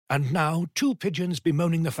And now, two pigeons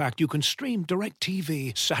bemoaning the fact you can stream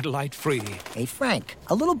DirecTV satellite-free. Hey, Frank,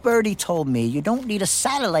 a little birdie told me you don't need a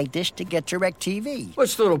satellite dish to get DirecTV.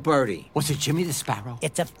 What's little birdie? Was it Jimmy the Sparrow?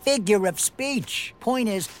 It's a figure of speech. Point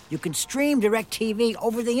is, you can stream DirecTV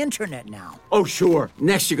over the internet now. Oh, sure.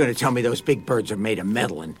 Next you're going to tell me those big birds are made of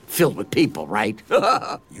metal and filled with people, right?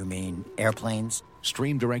 You mean airplanes?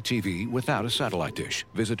 Stream DirecTV without a satellite dish.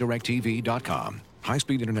 Visit DirecTV.com.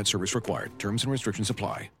 High-speed internet service required. Terms and restrictions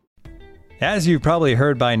apply. As you've probably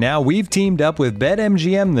heard by now, we've teamed up with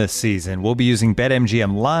BetMGM this season. We'll be using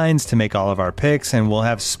BetMGM lines to make all of our picks, and we'll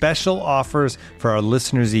have special offers for our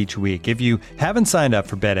listeners each week. If you haven't signed up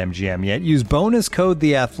for BetMGM yet, use bonus code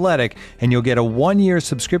THEATHLETIC, and you'll get a 1-year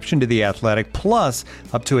subscription to The Athletic, plus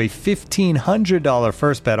up to a $1,500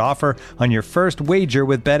 first bet offer on your first wager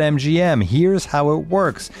with BetMGM. Here's how it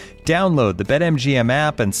works. Download the BetMGM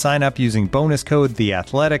app and sign up using bonus code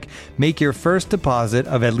THEATHLETIC. Make your first deposit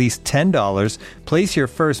of at least $10. Place your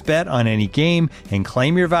first bet on any game and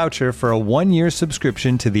claim your voucher for a 1-year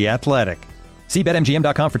subscription to The Athletic. See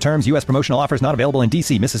BetMGM.com for terms. U.S. promotional offers not available in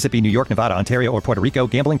D.C., Mississippi, New York, Nevada, Ontario, or Puerto Rico.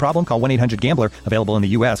 Gambling problem? Call 1-800-GAMBLER. Available in the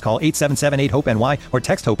U.S. Call 877-8-HOPE-NY or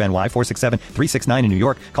text HOPE-NY 467-369 in New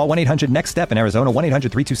York. Call 1-800-NEXT-STEP in Arizona.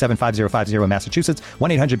 1-800-327-5050 in Massachusetts.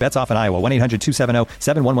 1-800-BETS-OFF in Iowa.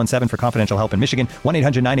 1-800-270-7117 for confidential help in Michigan.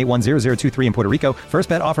 1-800-981-0023 in Puerto Rico. First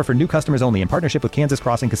bet offer for new customers only in partnership with Kansas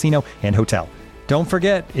Crossing Casino and Hotel. Don't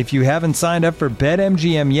forget, if you haven't signed up for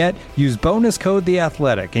BetMGM yet, use bonus code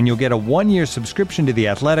THEATHLETIC, and you'll get a 1-year subscription to The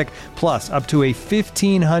Athletic, plus up to a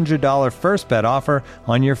 $1,500 first bet offer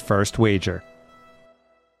on your first wager.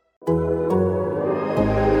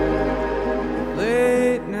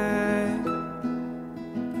 Late night,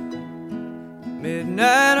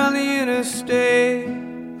 midnight on the interstate,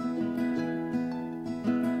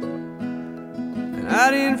 and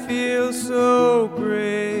I didn't feel so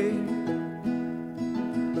great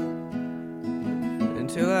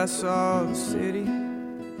until I saw the city.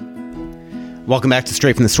 Welcome back to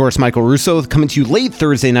Straight from the Source. Michael Russo coming to you late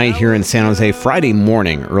Thursday night here in San Jose. Friday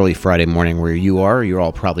morning, early Friday morning where you are. You're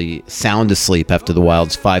all probably sound asleep after the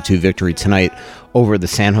Wild's 5-2 victory tonight over the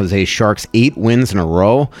San Jose Sharks. 8 wins in a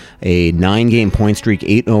row, a 9-game point streak,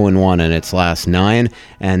 8-0-1 in its last 9.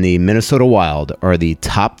 And the Minnesota Wild are the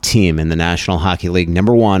top team in the National Hockey League,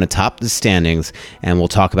 number 1 atop the standings. And we'll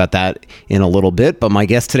talk about that in a little bit. But my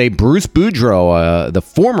guest today, Bruce Boudreau, the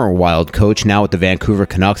former Wild coach, now with the Vancouver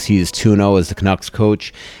Canucks. He's 2-0 as the Canucks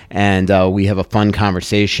coach. And we have a fun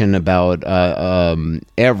conversation about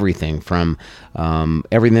everything from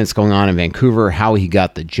everything that's going on in Vancouver, how he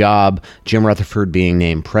got the job, Jim Rutherford being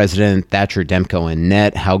named president, Thatcher Demko in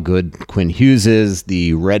net, how good Quinn Hughes is,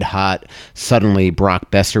 the red-hot, suddenly Brock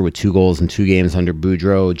Besser with 2 goals in 2 games under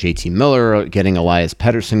Boudreau, JT Miller getting Elias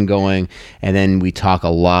Pettersson going, and then we talk a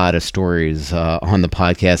lot of stories on the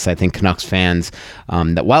podcast I think Canucks fans,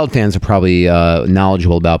 that Wild fans are probably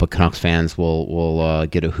knowledgeable about, but Canucks fans will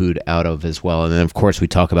get a hoot out of as well. And then, of course, we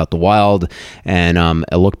talk about the Wild and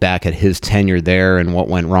a look back at his tenure there and what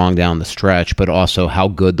went wrong down the stretch, but also how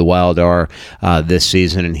good the Wild are this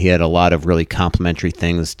season. And he had a lot of really complimentary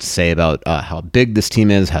things to say about how big this team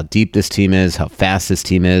is, how deep this team is, how fast this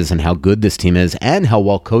team is, and how good this team is, and how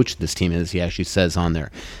well coached this team is, he actually says on there.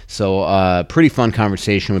 So pretty fun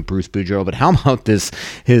conversation with Bruce Boudreau. But how about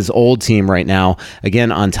his old team right now?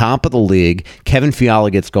 Again, on top of the league, Kevin Fiala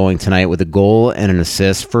gets going tonight with a goal and an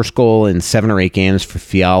assist. First goal in 7 or 8 games for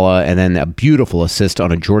Fiala, and then a beautiful assist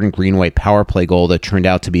on a Jordan Greenway power play goal that turned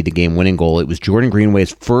out to be the game-winning goal. It was Jordan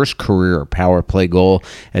Greenway's first career power play goal.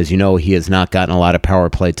 As you know, he has not gotten a lot of power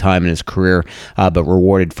play time in his career, but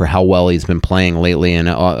rewarded for how well he's been playing lately. And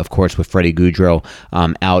of course, with Freddie Gaudreau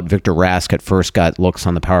out, Victor Rask at first got looks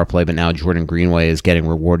on the power play, but now Jordan Greenway is getting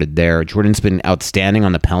rewarded there. Jordan's been outstanding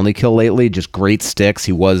on the penalty kill lately, just great sticks.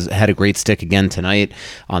 He had a great stick again tonight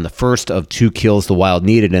on the first of 2 kills the Wild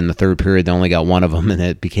needed in the third period. They only got 1 of them, and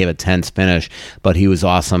it became a tense finish, but he was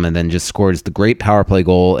awesome, and then just scored the great power play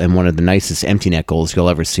goal and one of the nicest empty net goals you'll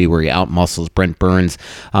ever see, where he out-muscles Brent Burns,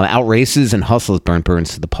 out-races and hustles Brent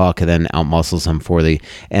Burns to the puck, and then out-muscles him for the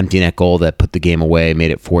empty net goal that put the game away,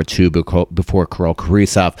 made it 4-2 before Kirill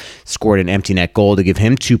Kaprizov scored an empty net goal to give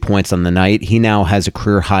him 2 points on the night. He now has a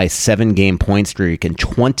career-high 7-game point streak and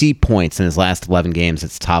 20 points in his last 11 games.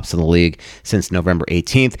 It's tops in the league since November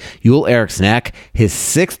 18th. Joel Eriksson, his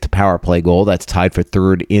 6th power play goal, that's tied for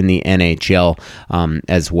 3rd in the NHL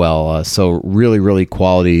as well. So So really, really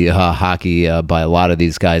quality hockey by a lot of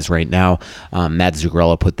these guys right now. Matt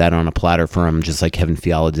Zuccarello put that on a platter for him, just like Kevin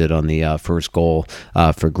Fiala did on the first goal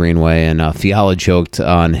for Greenway. And Fiala joked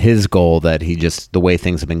on his goal that the way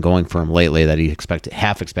things have been going for him lately, that he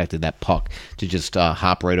half expected that puck to just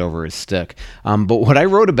hop right over his stick. But what I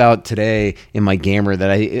wrote about today in my gamer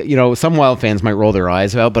that some Wild fans might roll their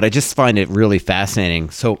eyes about, but I just find it really fascinating.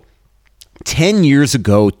 So 10 years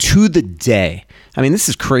ago to the day, I mean, this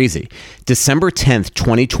is crazy. December 10th,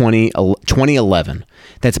 2011.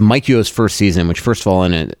 That's Mike Yo's first season, which, first of all,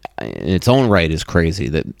 in its own right is crazy.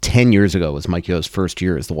 That 10 years ago was Mike Yo's first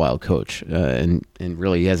year as the Wild coach, and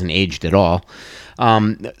really he hasn't aged at all.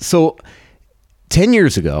 So 10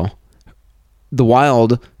 years ago, the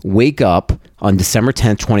Wild wake up on December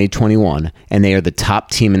 10th, 2021, and they are the top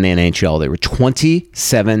team in the NHL. They were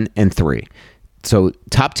 27-3. So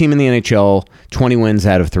top team in the NHL, 20 wins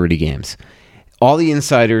out of 30 games. All the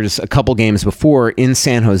insiders, a couple games before in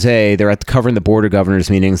San Jose, they're covering the Board of Governors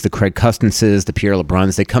meetings, the Craig Custances, the Pierre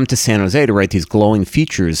LeBruns. They come to San Jose to write these glowing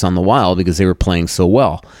features on the Wild because they were playing so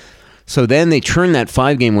well. So then they turn that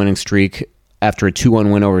 5-game winning streak after a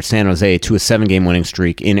 2-1 win over San Jose to a 7-game winning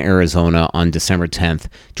streak in Arizona on December 10th,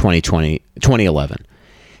 2011.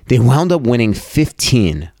 They wound up winning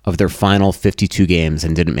 15 of their final 52 games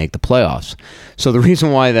and didn't make the playoffs. So the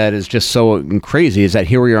reason why that is just so crazy is that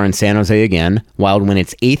here we are in San Jose again. Wild win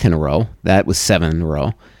its 8th in a row. That was 7 in a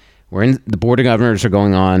row. We're in the Board of Governors are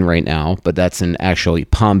going on right now, but that's in actually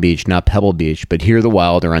Palm Beach, not Pebble Beach. But here the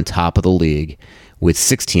Wild are on top of the league with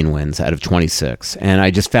 16 wins out of 26. And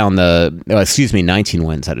I just found 19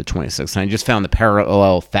 wins out of 26. And I just found the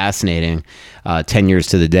parallel fascinating 10 years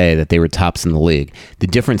to the day that they were tops in the league. The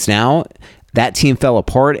difference now, that team fell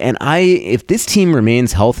apart. And if this team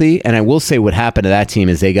remains healthy, and I will say what happened to that team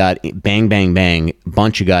is they got bang, bang, bang, a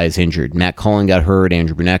bunch of guys injured. Matt Cullen got hurt,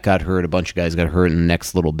 Andrew Brunette got hurt, a bunch of guys got hurt in the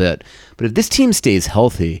next little bit. But if this team stays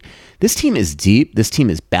healthy, this team is deep. This team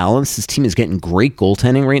is balanced. This team is getting great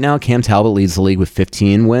goaltending right now. Cam Talbot leads the league with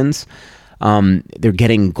 15 wins. They're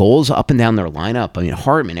getting goals up and down their lineup. I mean,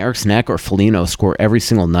 Hartman, Eric Sneck, or Foligno score every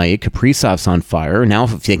single night. Kaprizov's on fire. Now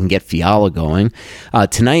if they can get Fiala going.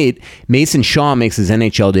 Tonight, Mason Shaw makes his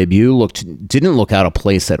NHL debut. Didn't look out of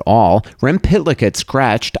place at all. Rem Pitlick gets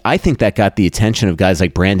scratched. I think that got the attention of guys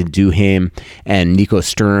like Brandon Duhaime and Nico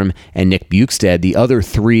Sturm and Nick Bukestad, the other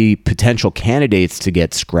 3 potential candidates to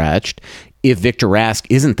get scratched if Victor Rask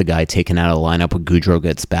isn't the guy taken out of the lineup when Gaudreau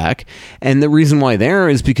gets back. And the reason why there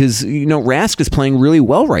is because, Rask is playing really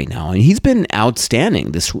well right now, and he's been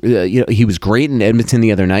outstanding. He was great in Edmonton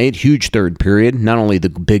the other night, huge third period, not only the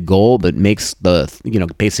big goal, but makes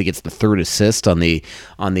basically gets the third assist on the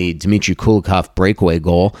Dmitry Kulikov breakaway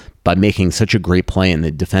goal by making such a great play in the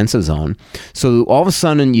defensive zone. So all of a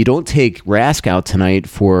sudden, you don't take Rask out tonight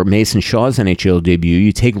for Mason Shaw's NHL debut.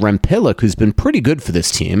 You take Rem Pitlick, who's been pretty good for this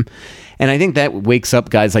team. And I think that wakes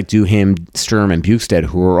up guys like Duhaime, Sturm, and Bukestad,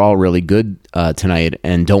 who are all really good tonight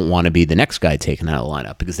and don't want to be the next guy taken out of the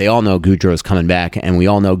lineup because they all know Gaudreau's coming back, and we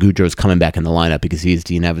all know Gaudreau's coming back in the lineup because he's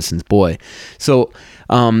Dean Evason's boy. So,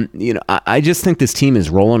 I just think this team is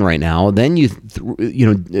rolling right now. Then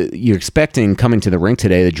you're expecting coming to the rink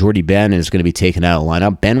today that Jordy Ben is going to be taken out of the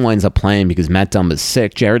lineup. Ben winds up playing because Matt Dumba is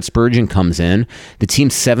sick. Jared Spurgeon comes in. The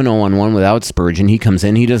team's 7-0-1 without Spurgeon. He comes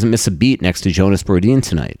in. He doesn't miss a beat next to Jonas Brodin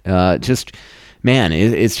tonight.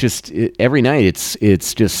 It's just every night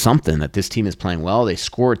it's just something that this team is playing well. They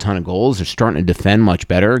score a ton of goals. They're starting to defend much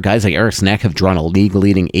better. Guys like Eric Sneck have drawn a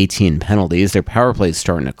league-leading 18 penalties. Their power play is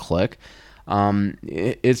starting to click.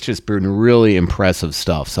 It's just been really impressive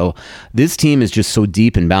stuff. So this team is just so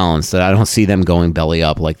deep and balanced that I don't see them going belly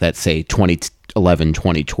up like that, say, 2011,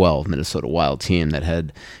 2012 Minnesota Wild team that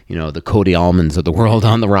had, the Cody Almonds of the world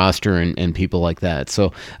on the roster and people like that.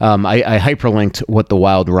 So I hyperlinked what the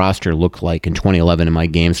Wild roster looked like in 2011 in my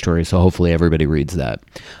game story, so hopefully everybody reads that.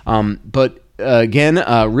 Again,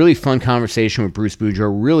 really fun conversation with Bruce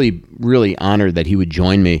Boudreau. Really, really honored that he would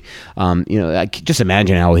join me. I just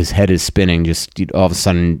imagine how his head is spinning. Just all of a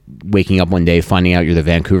sudden waking up one day, finding out you're the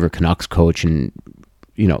Vancouver Canucks coach, and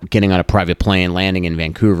getting on a private plane, landing in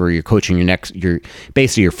Vancouver. You're coaching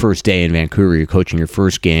basically your first day in Vancouver. You're coaching your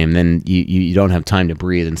first game. Then you don't have time to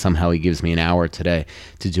breathe. And somehow he gives me an hour today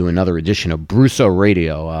to do another edition of Brusso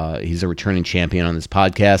Radio. He's a returning champion on this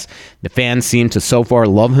podcast. The fans seem to so far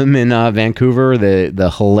love him in Vancouver.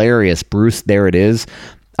 The hilarious Bruce, there it is.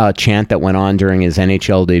 Chant that went on during his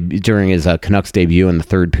NHL debut, during his Canucks debut in the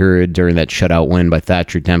third period during that shutout win by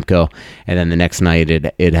Thatcher Demko, and then the next night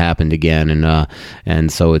it happened again,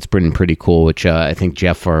 and so it's been pretty cool. Which I think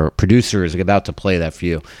Jeff, our producer, is about to play that for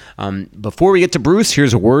you. Before we get to Bruce,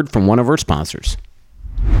 here's a word from one of our sponsors.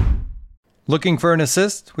 Looking for an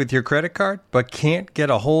assist with your credit card, but can't get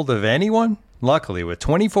a hold of anyone? Luckily, with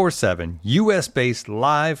 24/7 US-based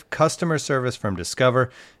live customer service from Discover,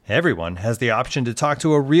 everyone has the option to talk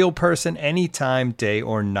to a real person anytime, day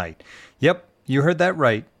or night. Yep, you heard that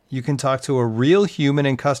right. You can talk to a real human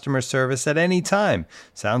in customer service at any time.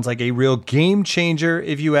 Sounds like a real game changer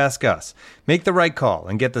if you ask us. Make the right call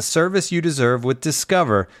and get the service you deserve with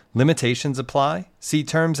Discover. Limitations apply. See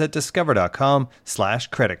terms at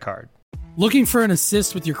discover.com/creditcard. Looking for an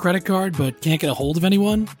assist with your credit card but can't get a hold of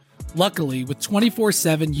anyone? Luckily, with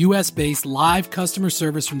 24/7 US-based live customer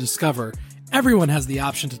service from Discover, everyone has the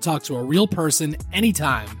option to talk to a real person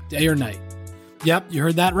anytime, day or night. Yep, you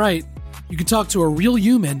heard that right. You can talk to a real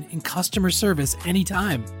human in customer service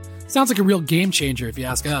anytime. Sounds like a real game changer if you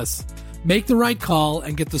ask us. Make the right call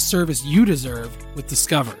and get the service you deserve with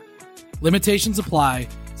Discover. Limitations apply.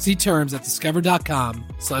 See terms at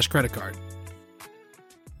discover.com/creditcard.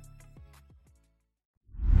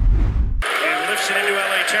 And lifts it into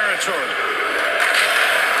LA territory.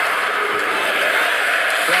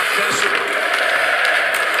 Brock Besser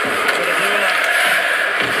to the blue line.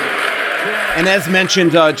 And as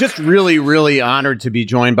mentioned, just really, really honored to be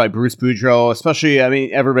joined by Bruce Boudreau, especially, I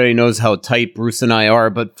mean, everybody knows how tight Bruce and I are,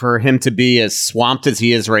 but for him to be as swamped as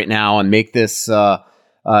he is right now and make this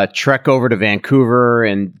trek over to Vancouver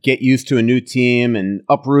and get used to a new team and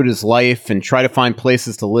uproot his life and try to find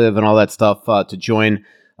places to live and all that stuff to join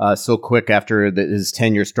so quick after his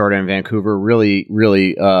tenure started in Vancouver, really,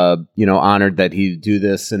 really, honored that he'd do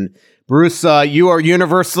this. And Bruce, you are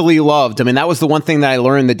universally loved. I mean, that was the one thing that I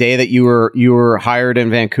learned the day that you were hired in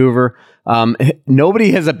Vancouver.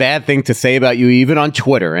 Nobody has a bad thing to say about you, even on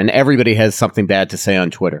Twitter, and everybody has something bad to say on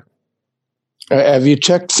Twitter. Have you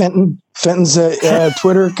checked Fenton's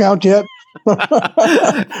Twitter account yet?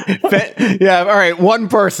 Yeah, all right. One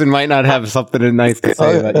person might not have something nice to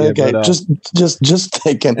say about you. Okay, but, just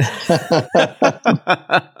thinking.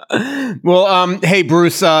 Well, hey,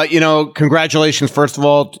 Bruce, congratulations, first of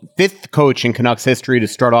all, 5th coach in Canucks history to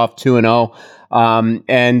start off 2-0,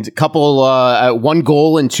 and a couple, 1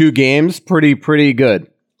 goal in 2 games, pretty good.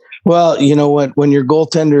 Well, you know what? When your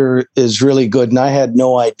goaltender is really good, and I had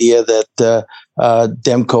no idea that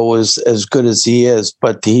Demko was as good as he is,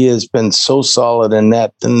 but he has been so solid in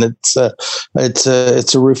net, and it's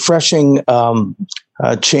a refreshing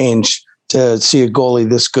change to see a goalie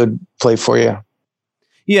this good play for you.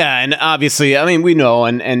 Yeah, and obviously, I mean, we know,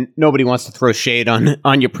 and nobody wants to throw shade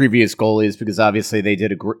on your previous goalies because obviously they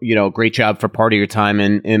did a great job for part of your time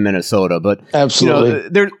in Minnesota. But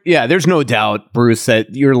absolutely, there's no doubt, Bruce,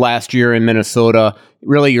 that your last year in Minnesota,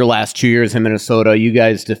 really your last 2 years in Minnesota, you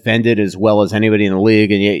guys defended as well as anybody in the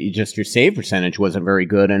league, and yet your save percentage wasn't very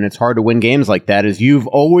good, and it's hard to win games like that, as you've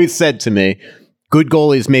always said to me. Good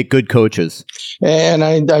goalies make good coaches. And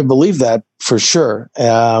I believe that for sure.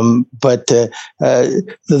 But the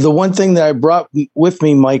one thing that I brought with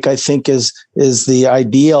me, Mike, I think is the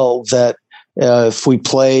ideal that if we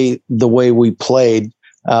play the way we played,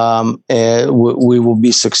 we will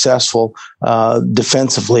be successful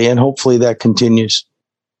defensively, and hopefully that continues.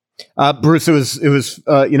 Bruce, it was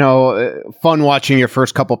fun watching your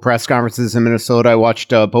first couple press conferences in Minnesota. I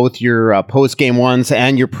watched both your post-game ones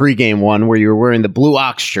and your pre-game one where you were wearing the Blue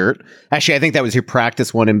Ox shirt. Actually, I think that was your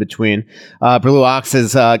practice one in between. Blue Ox,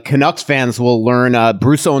 as Canucks fans will learn,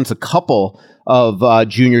 Bruce owns a couple of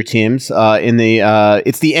junior teams in the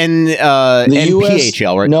it's the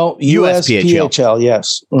NPHL, right? No, USPHL,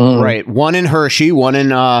 yes. Mm. Right. One in Hershey, one in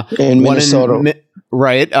Minnesota.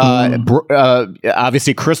 Right.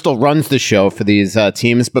 Obviously, Crystal runs the show for these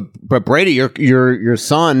teams, but Brady, your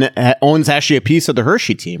son owns actually a piece of the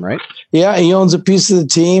Hershey team, right? Yeah, he owns a piece of the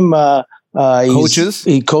team.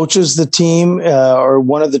 He coaches the team, or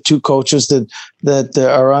one of the 2 coaches that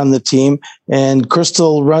are on the team. And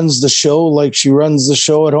Crystal runs the show like she runs the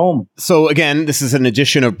show at home. So again, this is an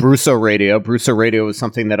edition of Brusso Radio. Brusso Radio was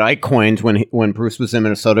something that I coined when Bruce was in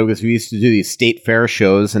Minnesota, because we used to do these state fair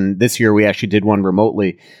shows, and this year we actually did one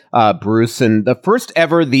remotely, Bruce. And the first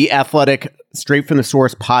ever The Athletic Straight from the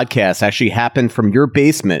Source podcast actually happened from your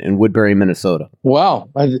basement in Woodbury, Minnesota. Wow.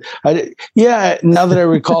 Yeah, now that I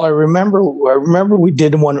recall, I remember we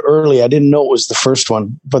did one early. I didn't know it was the first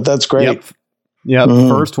one, but that's great. Yep,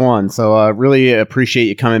 first one. So really appreciate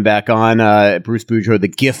you coming back on. Bruce Boudreau, the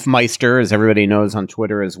GIF Meister, as everybody knows on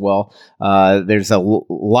Twitter as well. There's a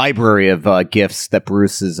library of GIFs that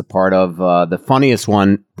Bruce is a part of. The funniest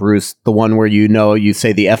one, Bruce, the one where you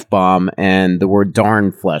say the F-bomb and the word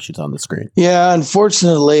darn flashes on the screen. Yeah,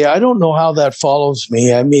 unfortunately, I don't know how that follows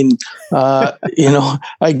me. I mean,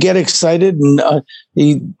 I get excited, and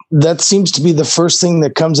that seems to be the first thing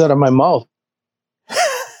that comes out of my mouth.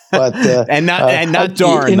 But and not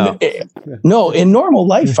darn though. No, in normal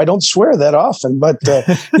life, I don't swear that often. But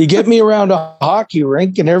you get me around a hockey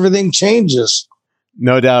rink, and everything changes.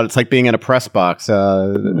 No doubt. It's like being in a press box.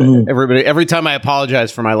 Every time I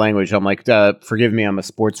apologize for my language, I'm like, forgive me, I'm a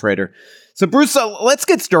sports writer. So, Bruce, let's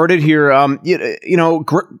get started here.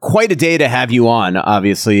 Quite a day to have you on,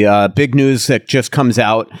 obviously. Big news that just comes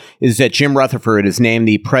out is that Jim Rutherford is named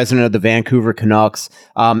the president of the Vancouver Canucks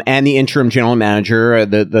and the interim general manager.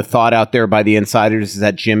 The thought out there by the insiders is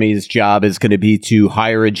that Jimmy's job is going to be to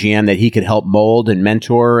hire a GM that he could help mold and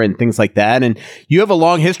mentor and things like that. And you have a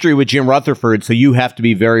long history with Jim Rutherford, so you have to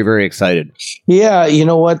be very, very excited. Yeah, you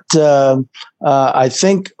know what? I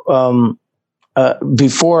think...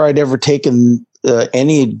 before I'd ever taken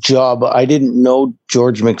any job, I didn't know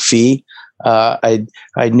George McPhee.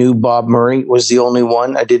 I knew Bob Murray was the only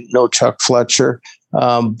one. I didn't know Chuck Fletcher.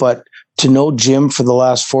 But to know Jim for the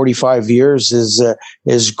last 45 years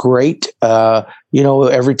is great.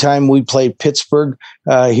 Every time we played Pittsburgh,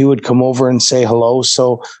 he would come over and say hello.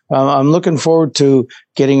 So I'm looking forward to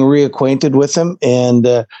getting reacquainted with him. And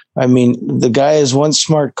the guy is one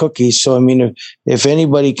smart cookie. So, if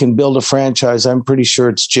anybody can build a franchise, I'm pretty sure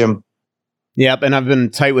it's Jim. Yep, and I've been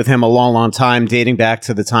tight with him a long, long time, dating back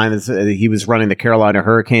to the time he was running the Carolina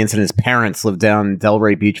Hurricanes, and his parents lived down in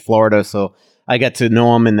Delray Beach, Florida. So I got to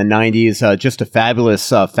know him in the 90s. Just a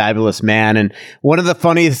fabulous man. And one of the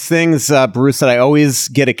funniest things, Bruce, that I always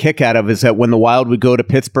get a kick out of is that when the Wild would go to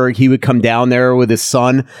Pittsburgh, he would come down there with his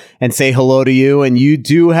son and say hello to you. And you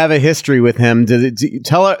do have a history with him.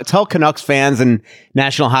 Tell Canucks fans and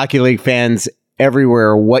National Hockey League fans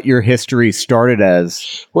everywhere what your history started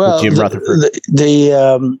as with Jim Rutherford.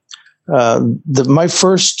 My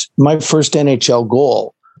first NHL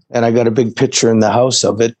goal, and I got a big picture in the house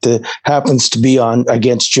of it, happens to be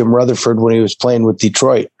against Jim Rutherford when he was playing with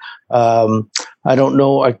Detroit. I don't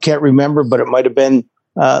know, I can't remember, but it might have been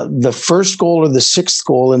the first goal or the sixth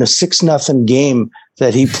goal in a 6-0 game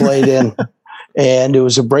that he played in. And it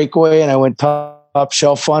was a breakaway, and I went top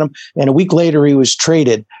shelf on him. And a week later, he was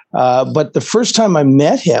traded. But the first time I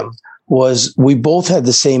met him was we both had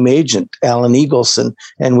the same agent, Alan Eagleson,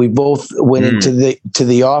 and we both went into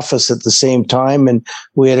the office at the same time, and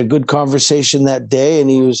we had a good conversation that day. And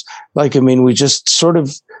he was like, we just sort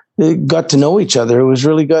of got to know each other. It was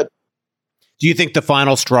really good. Do you think the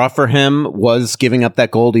final straw for him was giving up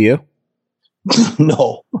that goal to you?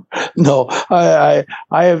 No. I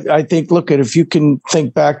think, look, if you can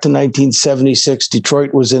think back to 1976,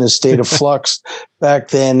 Detroit was in a state of flux back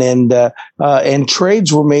then, and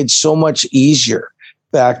trades were made so much easier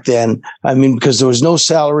back then. Because there was no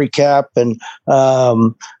salary cap, and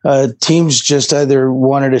teams just either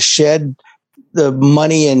wanted to shed the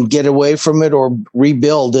money and get away from it or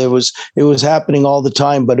rebuild. It was happening all the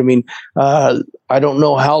time. But I don't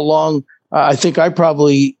know how long. I think I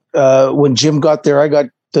probably when Jim got there, I got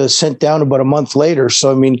sent down about a month later.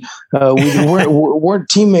 So, we weren't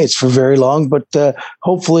teammates for very long, but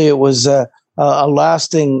hopefully it was a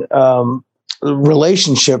lasting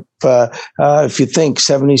relationship. If you think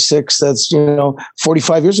 76, that's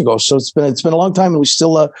 45 years ago. So it's been a long time, and we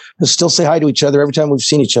still say hi to each other every time we've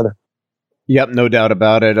seen each other. Yep, no doubt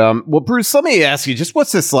about it. Well, Bruce, let me ask you, just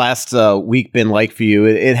what's this last week been like for you?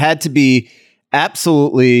 It had to be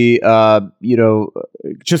absolutely,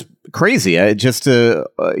 just crazy. It's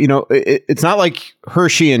not like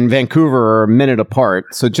Hershey and Vancouver are a minute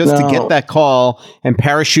apart. So just to get that call and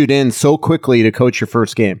parachute in so quickly to coach your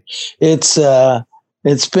first game. It's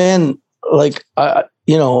been like, I've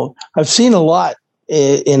seen a lot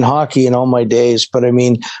in hockey in all my days, but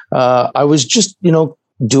I was just,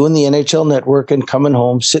 doing the NHL Network and coming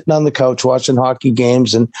home, sitting on the couch watching hockey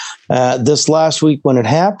games. And this last week when it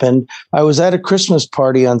happened, I was at a Christmas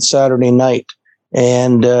party on Saturday night,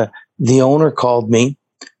 and the owner called me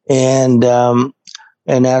and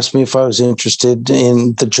asked me if I was interested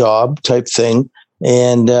in the job type thing.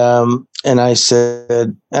 And I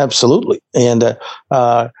said, absolutely. And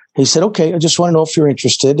he said, okay, I just want to know if you're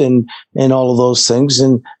interested in all of those things,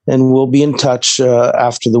 and we'll be in touch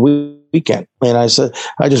after the weekend. And I said,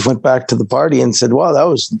 I just went back to the party and said, wow, that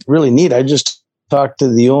was really neat. I just talked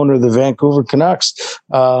to the owner of the Vancouver Canucks.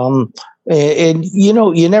 And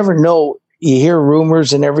you never know. You hear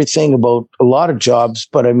rumors and everything about a lot of jobs,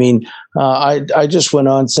 but I just went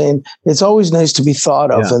on saying it's always nice to be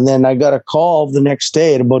thought of. Yeah. And then I got a call the next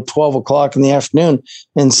day at about 12 o'clock in the afternoon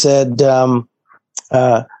and said,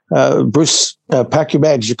 Bruce, pack your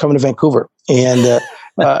bags. You're coming to Vancouver. And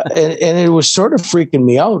it was sort of freaking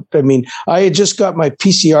me out. I had just got my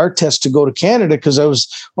PCR test to go to Canada because I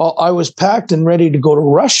was packed and ready to go to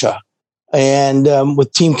Russia and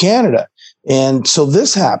with Team Canada. And so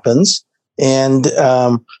this happens, and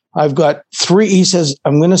I've got 3. He says,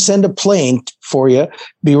 I'm going to send a plane for you.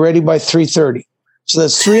 Be ready by 3:30. So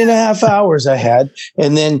that's 3.5 hours I had.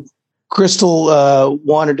 And then Crystal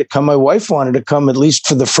wanted to come. My wife wanted to come at least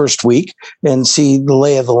for the first week and see the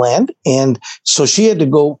lay of the land. And so she had to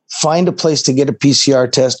go find a place to get a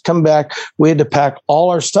PCR test, come back. We had to pack all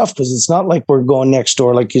our stuff because it's not like we're going next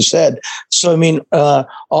door, like you said. So, I mean,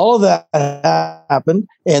 all of that happened.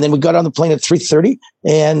 And then we got on the plane at 3:30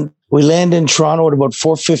 and we landed in Toronto at about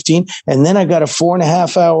 4:15. And then I got a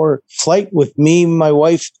 4.5 hour flight with me, my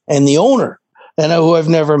wife, and the owner, and who I've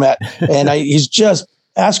never met. And he's just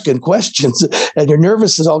asking questions, and you're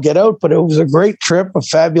nervous as all get out, but it was a great trip, a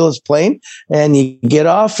fabulous plane. And you get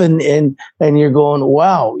off and you're going,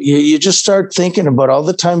 wow, you just start thinking about all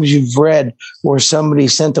the times you've read where somebody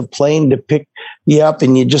sent a plane to pick you up,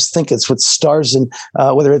 and you just think it's with stars and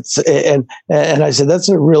whether it's, and I said, that's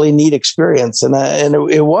a really neat experience. And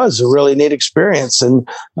it was a really neat experience. And,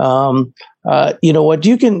 you know what,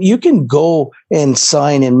 you can go and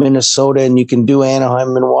sign in Minnesota and you can do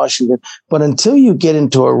Anaheim and Washington, but until you get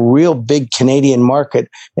into a real big Canadian market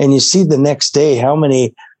and you see the next day how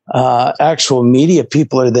many actual media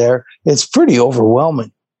people are there, it's pretty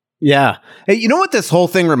overwhelming. Yeah. Hey, you know what this whole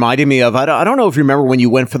thing reminded me of? I don't know if you remember when you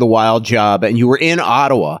went for the Wild job and you were in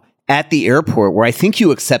Ottawa at the airport, where I think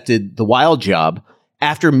you accepted the Wild job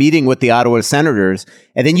after meeting with the Ottawa Senators,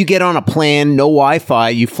 and then you get on a plane, no Wi-Fi,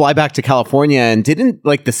 you fly back to California, and didn't,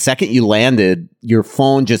 like, the second you landed, your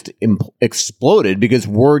phone just exploded because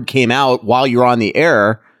word came out while you're on the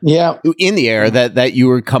air, in the air, that you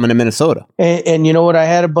were coming to Minnesota. And you know what I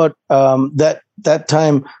had about that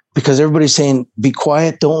time, because everybody's saying, be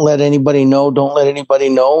quiet, don't let anybody know.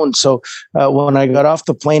 And so when I got off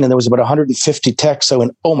the plane and there was about 150 texts, I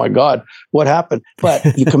went, oh my God, what happened?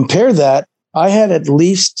 But you compare that, I had at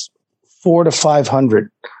least 400 to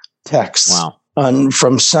 500 texts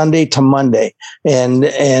from Sunday to Monday.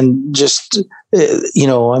 And just, you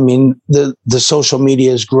know, I mean, the social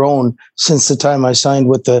media has grown since the time I signed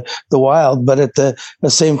with the Wild, but at the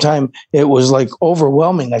same time, it was like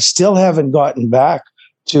overwhelming. I still haven't gotten back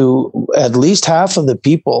to at least half of the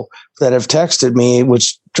people that have texted me,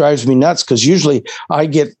 which drives me nuts, because usually I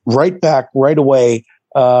get right back right away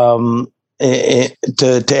to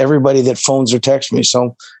everybody that phones or texts me.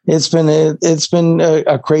 So it's been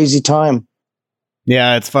a crazy time.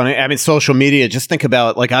 Yeah, it's funny. I mean, social media, just think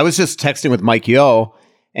about, like, I was just texting with Mike Yeo,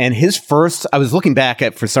 and I was looking back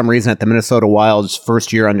at, for some reason, at the Minnesota Wild's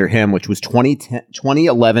first year under him, which was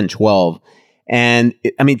 2011-12. And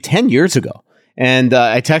I mean, 10 years ago. And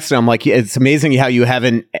I texted him, like, it's amazing how you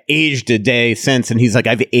haven't aged a day since. And he's like,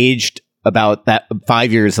 I've aged about that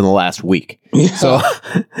 5 years in the last week. Yeah.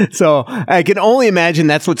 So I can only imagine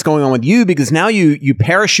that's what's going on with you, because now you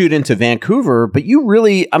parachute into Vancouver, but you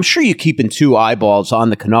really, I'm sure you're keeping 2 eyeballs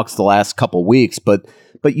on the Canucks the last couple of weeks, but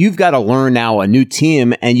you've got to learn now a new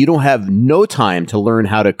team, and you don't have no time to learn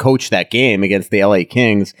how to coach that game against the LA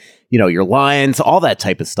Kings, you know, your lines, all that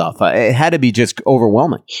type of stuff. It had to be just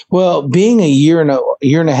overwhelming. Well, being a year and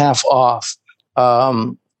a half off,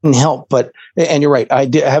 can help, and you're right. I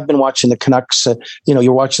have been watching the Canucks. You know,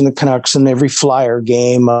 you're watching the Canucks in every Flyer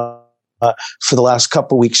game for the last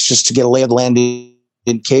couple of weeks, just to get a lay of the land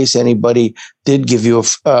in case anybody did give you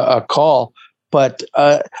a call. But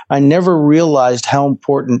I never realized how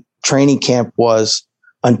important training camp was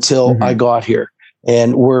until I got here,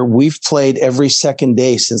 and we've played every second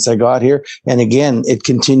day since I got here. And again, it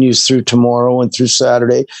continues through tomorrow and through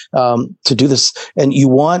Saturday to do this. And you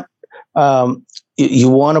want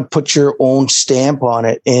to put your own stamp on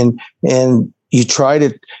it, and you try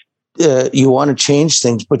to you want to change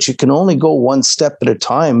things, but you can only go one step at a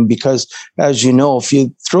time, because, as you know, if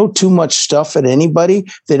you throw too much stuff at anybody,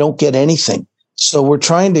 they don't get anything. So we're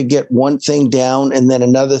trying to get one thing down and then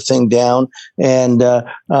another thing down, but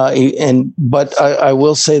I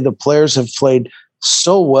will say the players have played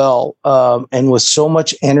so well and with so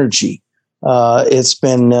much energy. It's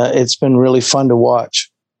been really fun to watch.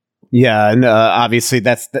 Yeah, and obviously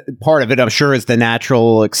that's part of it, I'm sure, is the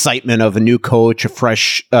natural excitement of a new coach, a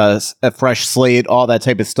fresh slate, all that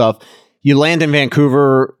type of stuff. You land in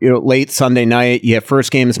Vancouver, you know, late Sunday night. You have first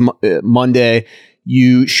games Monday.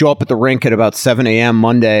 You show up at the rink at about 7 a.m.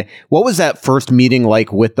 Monday. What was that first meeting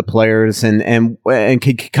like with the players, and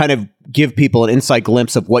could kind of give people an inside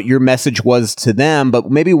glimpse of what your message was to them,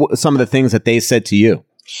 but maybe some of the things that they said to you?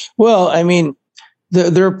 Well, I mean,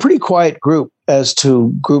 they're a pretty quiet group as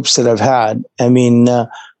to groups that I've had. I mean,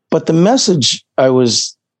 but the message I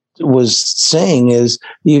was saying is,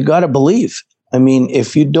 you got to believe. I mean,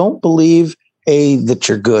 if you don't believe A, that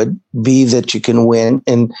you're good, B, that you can win,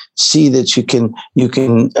 and C, that you can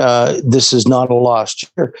this is not a lost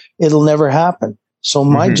year. It'll never happen. So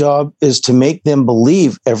my job is to make them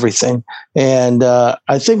believe everything. And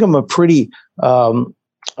I think I'm a pretty, what's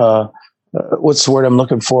the word I'm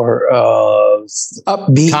looking for?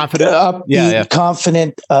 Upbeat,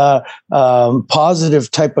 confident,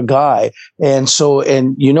 positive type of guy. And so,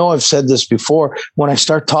 and I've said this before, when I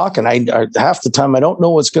start talking, I half the time I don't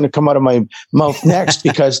know what's going to come out of my mouth next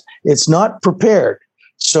because it's not prepared.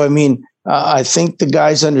 So, I mean, I think the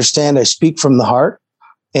guys understand I speak from the heart.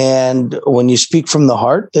 And when you speak from the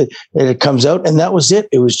heart, it comes out. And that was it.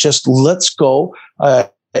 It was just, let's go.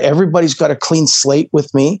 Everybody's got a clean slate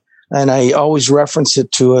with me. And I always reference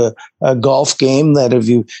it to a golf game that if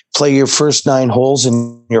you play your first 9 holes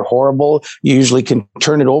and you're horrible, you usually can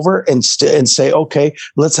turn it over and say, okay,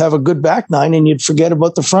 let's have a good back 9, and you'd forget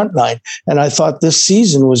about the front 9. And I thought this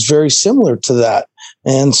season was very similar to that.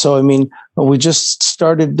 And so, I mean, we just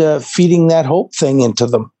started feeding that hope thing into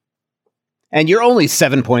them. And you're only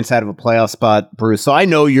 7 points out of a playoff spot, Bruce. So I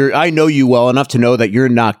know you well enough to know that you're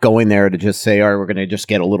not going there to just say, all right, we're going to just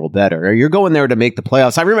get a little better. You're going there to make the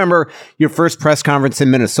playoffs. I remember your first press conference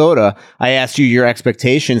in Minnesota. I asked you your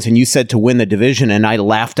expectations, and you said to win the division, and I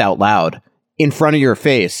laughed out loud in front of your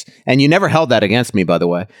face. And you never held that against me, by the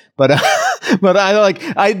way. But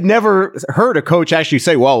I'd never heard a coach actually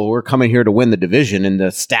say, well, we're coming here to win the division in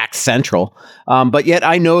the stacked Central. But yet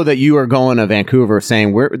I know that you are going to Vancouver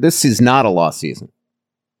saying this is not a lost season.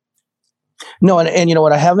 No, and you know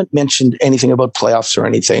what? I haven't mentioned anything about playoffs or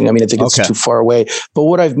anything. I mean, I think it's too far away. But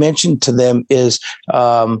what I've mentioned to them is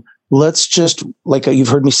let's just, like you've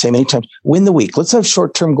heard me say many times, win the week. Let's have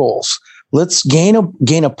short-term goals. Let's gain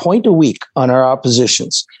a point a week on our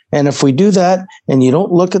oppositions. And if we do that, and you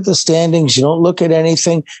don't look at the standings, you don't look at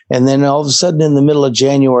anything, and then all of a sudden in the middle of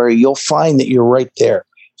January, you'll find that you're right there.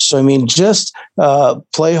 So, I mean, just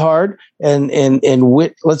play hard and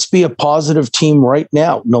let's be a positive team right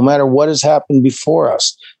now, no matter what has happened before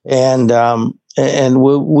us. And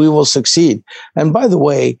we will succeed. And by the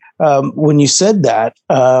way, when you said that,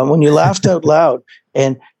 when you laughed out loud,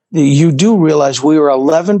 and you do realize we were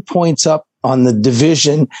 11 points up on the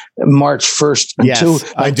division March 1st.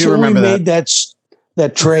 Until we made that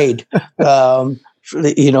trade,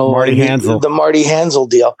 Marty Hansel. The Marty Hansel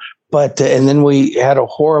deal. But and then we had a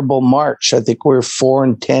horrible March. I think we were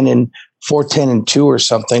 4-10 and 4-10-2 or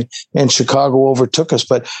something, and Chicago overtook us.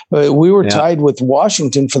 But we were tied with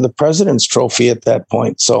Washington for the President's Trophy at that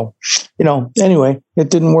point. So, anyway, it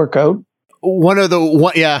didn't work out.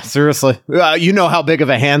 Seriously. You know how big of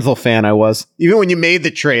a Hansel fan I was. Even when you made the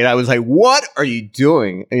trade, I was like, what are you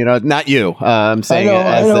doing? Not you. I'm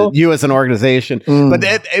saying you as an organization.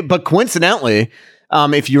 But coincidentally,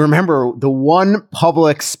 if you remember, the one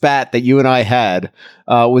public spat that you and I had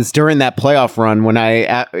was during that playoff run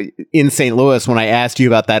in St. Louis when I asked you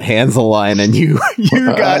about that Hansel line, and you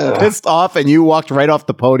got pissed off and you walked right off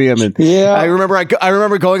the podium. And I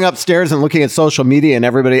remember going upstairs and looking at social media, and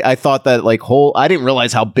everybody. I thought that I didn't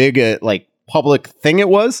realize how big a public thing it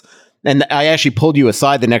was. And I actually pulled you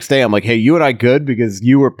aside the next day. I'm like, hey, you and I good? Because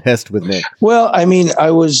you were pissed with me. Well, I mean,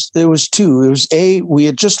 there was two. It was we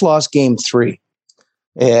had just lost game 3.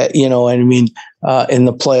 In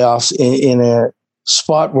the playoffs in a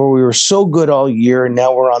spot where we were so good all year, and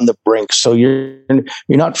now we're on the brink. So you're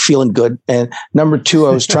not feeling good. And number 2,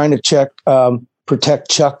 I was trying to protect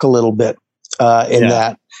Chuck a little bit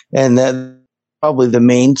that, and that's probably the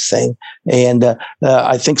main thing. And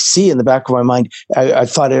I think in the back of my mind, I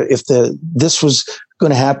thought if this was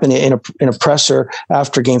going to happen in a presser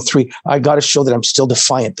after game 3, I got to show that I'm still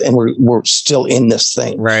defiant and we're still in this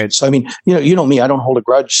thing. Right. So, I mean, you know me, I don't hold a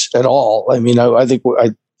grudge at all. I mean, I think I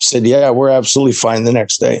said, we're absolutely fine the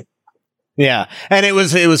next day. Yeah. And it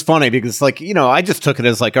was funny because I just took it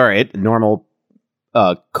as all right, normal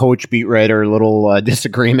coach beat writer little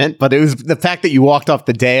disagreement, but it was the fact that you walked off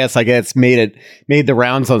the dais. I guess made the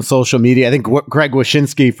rounds on social media. I think Greg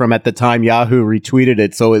Wyshynski from at the time Yahoo retweeted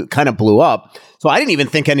it, so it kind of blew up. So I didn't even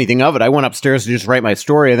think anything of it. I went upstairs to just write my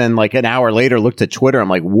story, and then an hour later looked at Twitter. I'm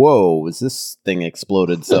like, whoa, is this thing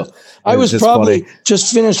exploded? So I was probably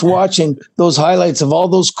just finished watching those highlights of all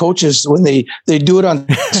those coaches when they do it on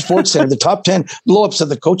SportsCenter, the top 10 blow-ups of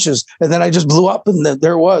the coaches, and then I just blew up, and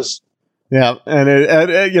there it was. Yeah, and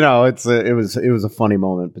it was a funny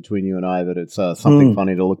moment between you and I, but it's something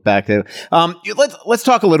funny to look back to. Let's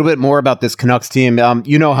talk a little bit more about this Canucks team.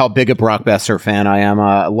 You know how big a Brock Besser fan I am.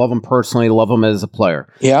 I love him personally, love him as a player.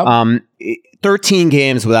 Yeah. 13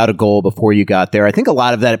 games without a goal before you got there. I think a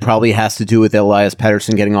lot of that probably has to do with Elias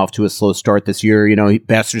Pettersson getting off to a slow start this year.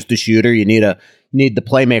 Besser's the shooter. You need need the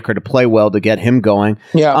playmaker to play well to get him going.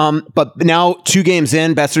 Yeah. But now 2 games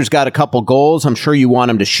in, Boeser's got a couple goals. I'm sure you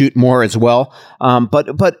want him to shoot more as well.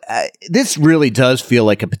 But this really does feel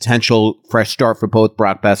like a potential fresh start for both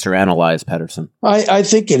Brock Boeser and Elias Pettersson. I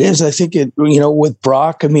think it is. I think it, with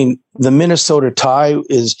Brock, I mean, the Minnesota tie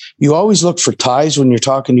is, you always look for ties when you're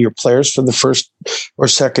talking to your players for the first or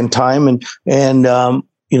second time. And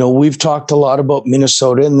we've talked a lot about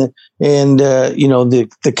Minnesota and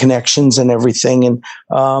the connections and everything. And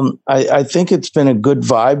I think it's been a good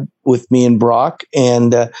vibe with me and Brock.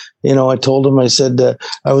 And, I told him, I said,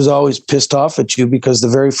 I was always pissed off at you because the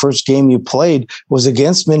very first game you played was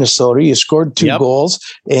against Minnesota. You scored 2 goals.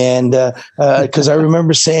 And because I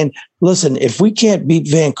remember saying, listen, if we can't beat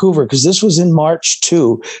Vancouver, because this was in March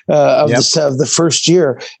too of the first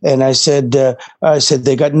year, and I said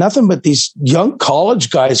they got nothing but these young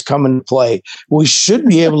college guys come and play. We should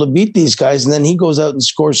be able to beat these guys. And then he goes out and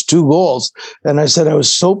scores 2 goals, and I said I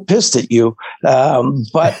was so pissed at you,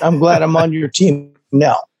 but I'm glad I'm on your team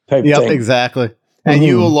now. Yep, exactly. And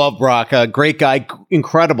you will love Brock. Great guy,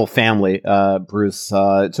 incredible family, Bruce.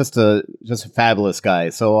 Just a fabulous guy.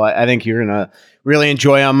 So I think you're going to really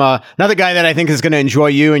enjoy him. Another guy that I think is going to enjoy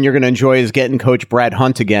you and you're going to enjoy is getting Coach Brad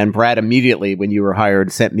Hunt again. Brad immediately, when you were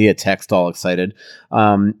hired, sent me a text all excited.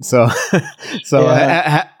 What's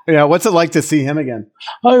it like to see him again?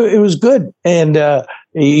 Oh, it was good. And,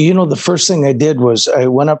 the first thing I did was I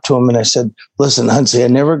went up to him and I said, listen, Huntsy, I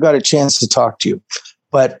never got a chance to talk to you.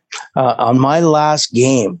 But on my last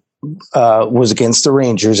game was against the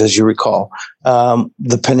Rangers, as you recall,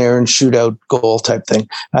 the Panarin shootout goal type thing.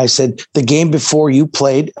 I said, the game before you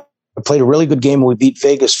played, I played a really good game and we beat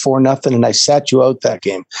Vegas 4-0, and I sat you out that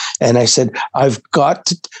game. And I said, I've got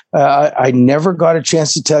to, I never got a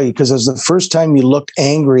chance to tell you because it was the first time you looked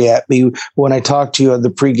angry at me when I talked to you at the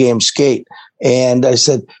pregame skate. And I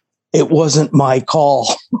said, it wasn't my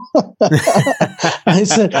call. I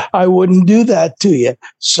said, I wouldn't do that to you.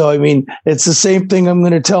 So, I mean, it's the same thing I'm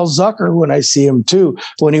going to tell Zucker when I see him too.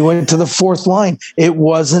 When he went to the 4th line, it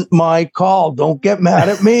wasn't my call. Don't get mad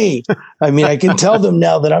at me. I mean, I can tell them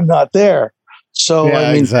now that I'm not there. So, yeah,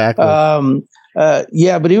 I mean, exactly. But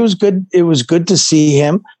it was good. It was good to see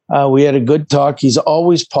him. We had a good talk. He's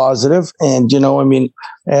always positive. And,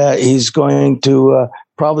 he's going to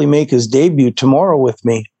probably make his debut tomorrow with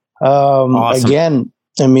me. Awesome. Again,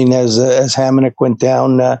 I mean, as Hamonic went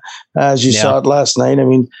down, as you saw it last night, I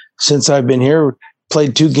mean, since I've been here,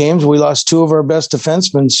 played 2 games, we lost 2 of our best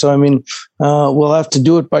defensemen. So, I mean, we'll have to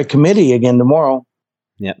do it by committee again tomorrow.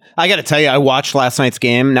 Yeah. I got to tell you, I watched last night's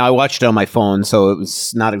game. Now, I watched it on my phone, so it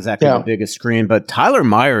was not exactly the biggest screen, but Tyler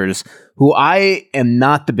Myers, who I am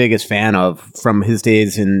not the biggest fan of from his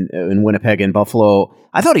days in Winnipeg and Buffalo,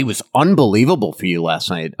 I thought he was unbelievable for you last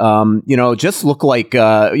night. Just looked like,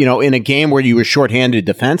 in a game where you were shorthanded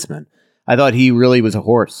defenseman. I thought he really was a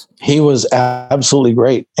horse. He was absolutely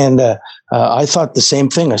great. And I thought the same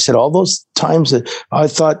thing. I said, all those times that I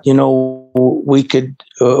thought, we could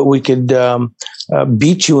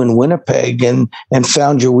beat you in Winnipeg and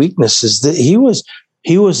found your weaknesses. That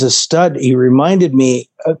he was a stud. He reminded me,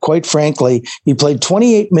 quite frankly, he played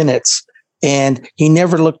 28 minutes and he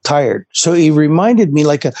never looked tired. So he reminded me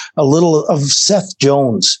like a little of Seth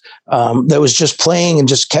Jones that was just playing and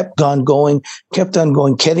just kept on going, kept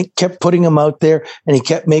putting him out there, and he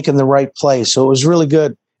kept making the right play. So it was really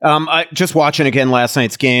good. I just watching again last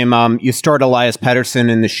night's game. You start Elias Pettersson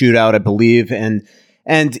in the shootout, I believe, and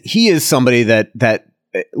he is somebody that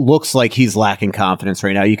looks like he's lacking confidence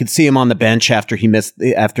right now. You could see him on the bench after he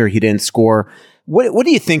didn't score. What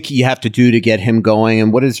do you think you have to do to get him going,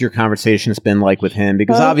 and what has your conversations been like with him?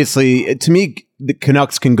 Because obviously, to me, the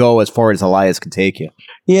Canucks can go as far as Elias can take you.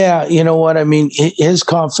 Yeah, you know what I mean. His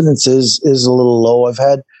confidence is a little low. I've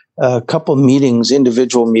had a couple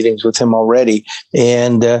individual meetings with him already,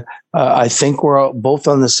 and I think we're both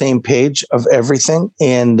on the same page of everything.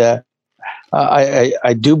 And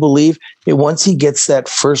I do believe that once he gets that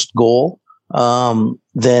first goal,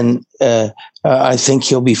 then I think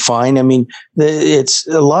he'll be fine. I mean, it's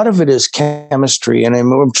a lot of it is chemistry, and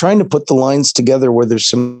I'm trying to put the lines together where there's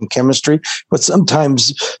some chemistry, but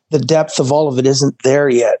sometimes the depth of all of it isn't there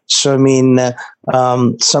yet. So, I mean,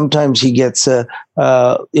 sometimes he gets,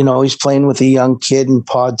 he's playing with a young kid and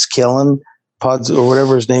Pods or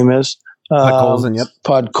whatever his name is.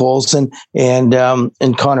 Podkolzin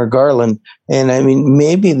and Connor Garland. And I mean,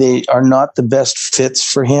 maybe they are not the best fits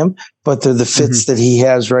for him, but they're the fits that he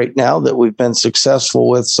has right now that we've been successful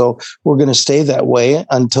with. So we're going to stay that way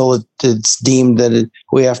until it's deemed that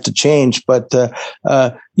we have to change. But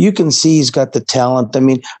you can see he's got the talent. I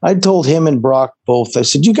mean, I told him and Brock both, I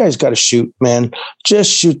said, you guys got to shoot, man.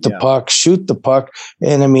 Just shoot the puck.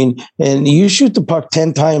 And I mean, and you shoot the puck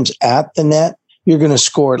 10 times at the net, you're going to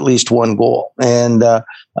score at least one goal. And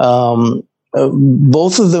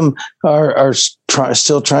both of them are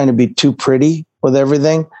still trying to be too pretty with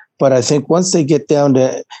everything. But I think once they get down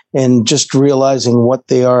to and just realizing what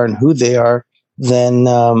they are and who they are, then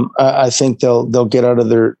I think they'll get out of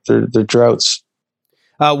their droughts.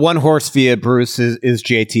 One horse via Bruce is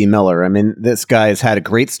JT Miller. I mean, this guy has had a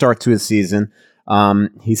great start to his season.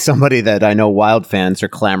 He's somebody that I know Wild fans are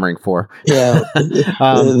clamoring for. Yeah,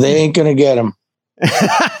 they ain't going to get him.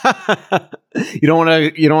 You don't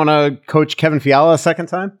want to coach Kevin Fiala a second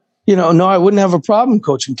time? No, I wouldn't have a problem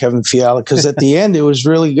coaching Kevin Fiala because at the end it was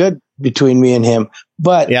really good between me and him.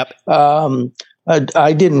 But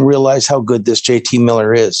I didn't realize how good this JT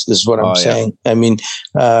Miller is what I'm saying. I mean,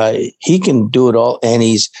 he can do it all, and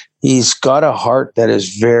he's got a heart that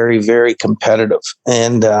is very, very competitive.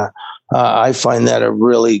 And I find that a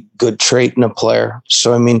really good trait in a player.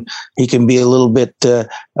 So, I mean, he can be a little bit,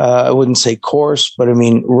 I wouldn't say coarse, but I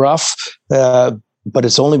mean, rough, but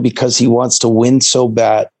it's only because he wants to win so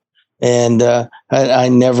bad. And I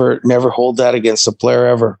never hold that against a player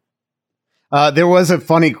ever. There was a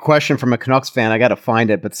funny question from a Canucks fan. I got to find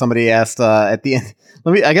it, but somebody asked at the end,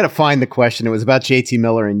 I got to find the question. It was about JT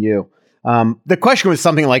Miller and you. The question was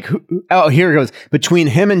something like, here it goes. Between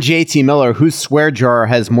him and JT Miller, whose swear jar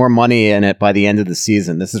has more money in it by the end of the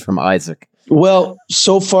season? This is from Isaac. Well,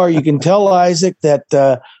 so far you can tell Isaac that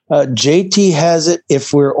JT has it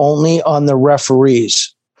if we're only on the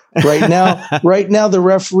referees. Right now, the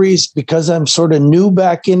referees, because I'm sort of new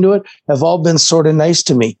back into it, have all been sort of nice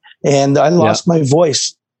to me. And I lost my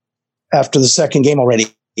voice after the second game already.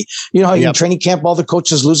 You know how in training camp, all the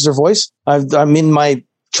coaches lose their voice? I'm in my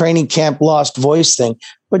training camp lost voice thing.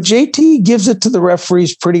 But JT gives it to the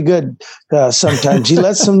referees pretty good sometimes. He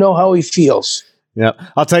lets them know how he feels. Yeah,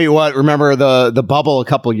 I'll tell you what. Remember the bubble a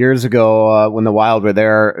couple years ago when the Wild were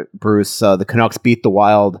there, Bruce? The Canucks beat the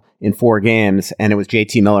Wild in 4 games, and it was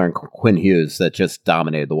JT Miller and Quinn Hughes that just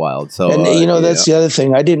dominated the Wild. So, and that's the other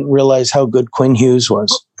thing. I didn't realize how good Quinn Hughes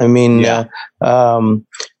was. I mean,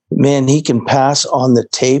 man, he can pass on the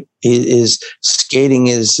tape. His skating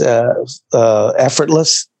is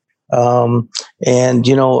effortless, and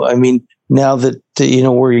I mean. Now that,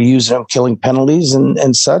 we're using him killing penalties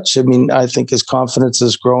and such, I mean, I think his confidence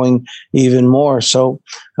is growing even more. So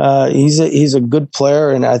he's a good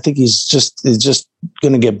player, and I think he's just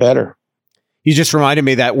going to get better. You just reminded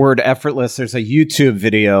me that word effortless. There's a YouTube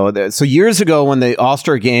video. So years ago when the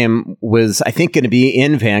All-Star game was, I think, going to be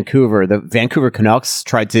in Vancouver, the Vancouver Canucks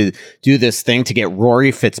tried to do this thing to get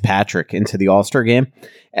Rory Fitzpatrick into the All-Star game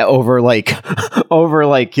over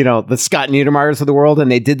the Scott Niedermayers of the world. And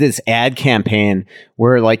they did this ad campaign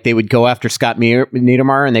where they would go after Scott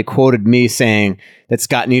Niedermayer, and they quoted me saying that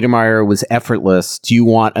Scott Niedermayer was effortless. Do you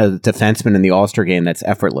want a defenseman in the All-Star game that's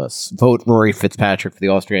effortless? Vote Rory Fitzpatrick for the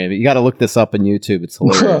All-Star game. You got to look this up on YouTube. It's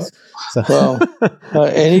hilarious. Anytime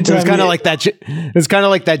it was kind of like that. It was kind of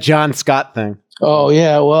like that John Scott thing. Oh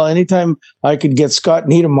yeah. Well, anytime I could get Scott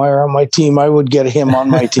Niedermayer on my team, I would get him on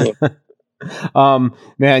my team.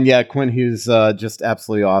 Man, yeah, Quinn Hughes, just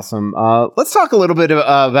absolutely awesome. Let's talk a little bit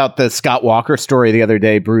about the Scott Walker story the other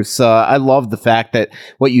day, Bruce. I love the fact that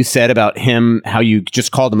what you said about him, how you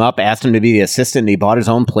just called him up, asked him to be the assistant, and he bought his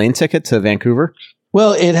own plane ticket to Vancouver.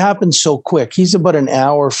 Well, it happened so quick. He's about an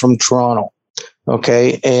hour from Toronto.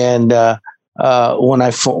 Okay. And, when I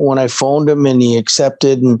phoned him and he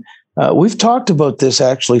accepted, and, we've talked about this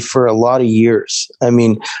actually for a lot of years. I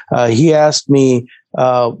mean, he asked me,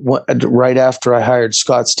 right after I hired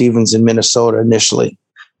Scott Stevens in Minnesota initially.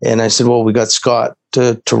 And I said, well, we got Scott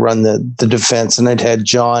to run the defense, and I'd had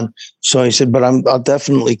John. So he said, but I'll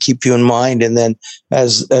definitely keep you in mind. And then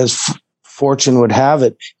as fortune would have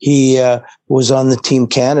it, he was on the Team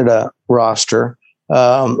Canada roster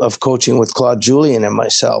of coaching with Claude Julien and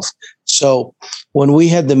myself. So when we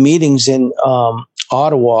had the meetings in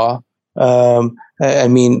Ottawa, I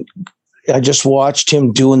mean, I just watched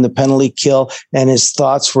him doing the penalty kill, and his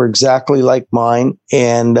thoughts were exactly like mine.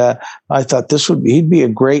 And I thought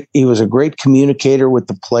he was a great communicator with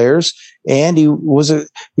the players, and he was an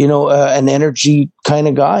energy kind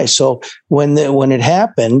of guy. So when it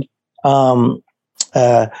happened, I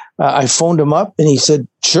phoned him up, and he said,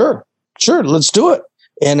 sure, let's do it.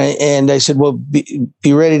 And I said, well,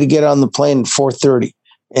 be ready to get on the plane at 4:30.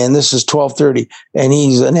 And this is 12:30. And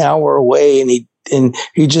he's an hour away, and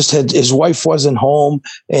he just had, his wife wasn't home,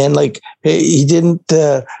 and like he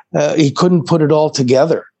couldn't put it all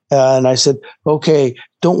together. And I said, okay,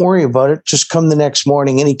 don't worry about it. Just come the next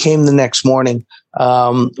morning. And he came the next morning,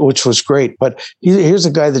 which was great. But here's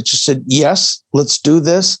a guy that just said, yes, let's do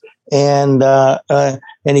this. And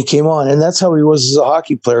he came on, and that's how he was as a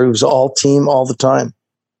hockey player. He was all team all the time.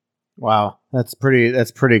 Wow. That's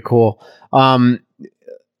pretty cool. I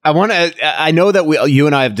know that you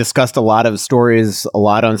and I have discussed a lot of stories, a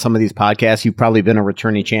lot on some of these podcasts. You've probably been a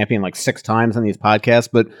returning champion like 6 times on these podcasts,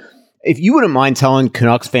 but if you wouldn't mind telling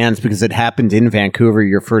Canucks fans, because it happened in Vancouver,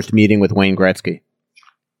 your first meeting with Wayne Gretzky.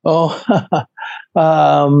 Oh,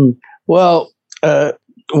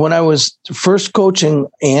 when I was first coaching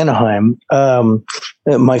Anaheim,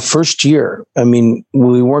 my first year, I mean,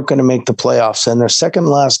 we weren't going to make the playoffs, and their second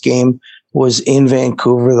last game was in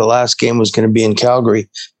Vancouver. The last game was going to be in Calgary.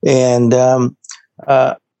 And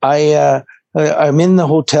I'm in the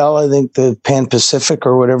hotel, I think the Pan Pacific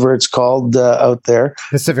or whatever it's called out there.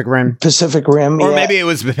 Pacific Rim. Or maybe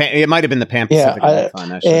it might have been the Pan Pacific.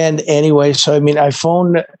 And anyway, so I mean, I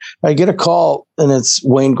get a call, and it's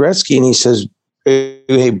Wayne Gretzky, and he says,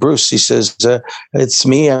 hey, Bruce, he says, it's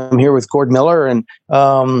me. I'm here with Gord Miller and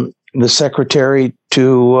the secretary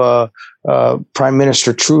to Prime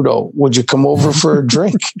Minister Trudeau. Would you come over for a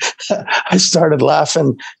drink? I started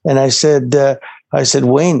laughing, and I said,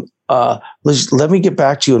 Wayne, let me get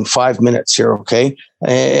back to you in 5 minutes here, okay?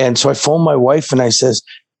 And so I phoned my wife, and I says,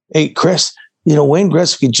 hey, Chris, Wayne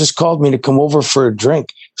Gretzky just called me to come over for a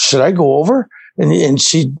drink. Should I go over? And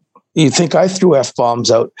she, you think I threw F-bombs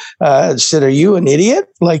out? Said, are you an idiot?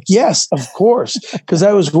 Like, yes, of course. Because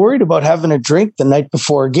I was worried about having a drink the night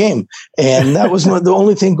before a game. And that was the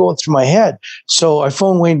only thing going through my head. So I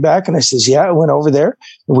phoned Wayne back, and I says, yeah, I went over there.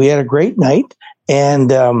 We had a great night.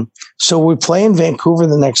 And so we play in Vancouver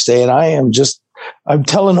the next day. And I'm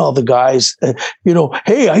telling all the guys,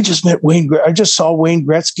 hey, I just met I just saw Wayne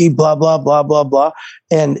Gretzky, blah, blah, blah, blah, blah.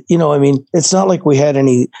 And, I mean, it's not like we had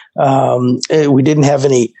we didn't have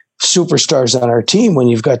any superstars on our team when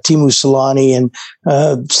you've got Teemu Selanne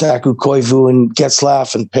and Saku Koivu and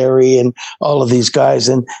Getzlaf and Perry and all of these guys.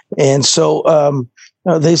 And so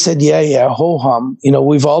they said, yeah, ho hum,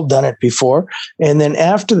 we've all done it before. And then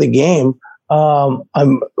after the game,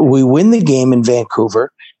 we win the game in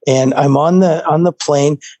Vancouver, and I'm on the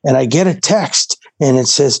plane, and I get a text, and it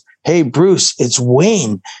says, hey, Bruce, it's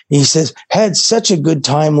Wayne. He says, had such a good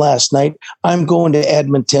time last night. I'm going to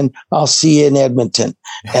Edmonton. I'll see you in Edmonton.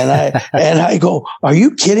 And I go, are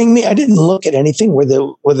you kidding me? I didn't look at anything where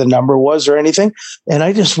the number was or anything. And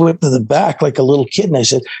I just went to the back like a little kid. And I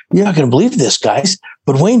said, you're not going to believe this, guys,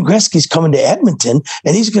 but Wayne Gretzky's coming to Edmonton,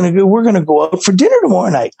 and we're going to go out for dinner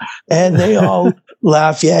tomorrow night. And they all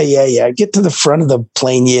laugh. Yeah. Get to the front of the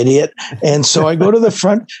plane, you idiot. And so I go to the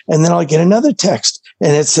front, and then I'll get another text.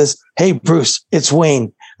 And it says, hey, Bruce, it's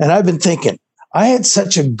Wayne. And I've been thinking, I had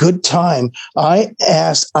such a good time. I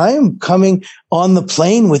am coming on the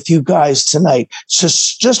plane with you guys tonight. So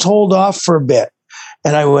just hold off for a bit.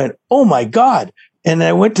 And I went, oh my God. And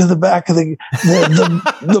I went to the back of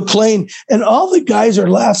the plane, and all the guys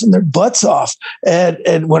are laughing their butts off.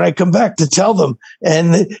 And when I come back to tell them,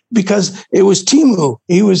 because it was Teemu,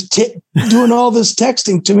 he was doing all this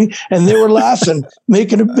texting to me, and they were laughing,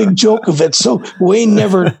 making a big joke of it. So Wayne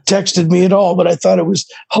never texted me at all, but I thought it was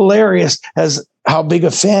hilarious as how big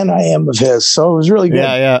a fan I am of his. So it was really good.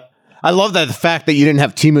 Yeah. I love the fact that you didn't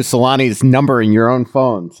have Teemu Selanne's number in your own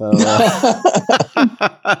phone. So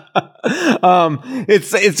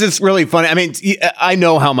it's just really funny. I mean, I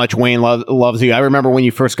know how much Wayne loves you. I remember when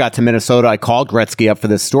you first got to Minnesota, I called Gretzky up for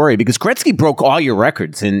this story because Gretzky broke all your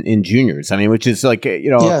records in juniors. I mean, which is like, yes.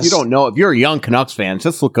 If you don't know, if you're a young Canucks fan,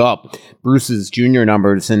 just look up Bruce's junior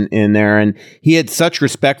numbers in there. And he had such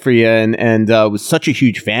respect for you and was such a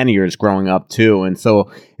huge fan of yours growing up too. And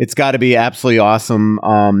so it's got to be absolutely awesome,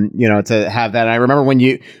 to have that. And I remember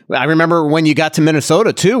when you got to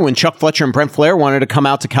Minnesota too, when Chuck Fletcher and Brent Flair wanted to come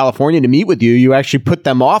out to California to meet with you, you actually put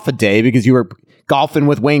them off a day because you were golfing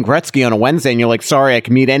with Wayne Gretzky on a Wednesday, and you're like, sorry, I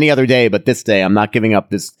can meet any other day, but this day I'm not giving up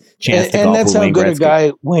this chance to golf with Wayne Gretzky. And that's how good a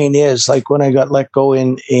guy Wayne is. Like when I got let go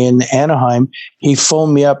in Anaheim, he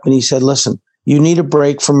phoned me up and he said, listen, you need a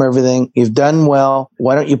break from everything. You've done well.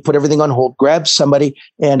 Why don't you put everything on hold? Grab somebody,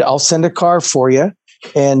 and I'll send a car for you.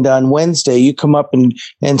 And on Wednesday, you come up and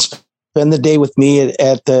spend the day with me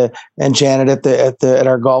and Janet at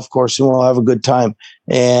our golf course, and we'll have a good time.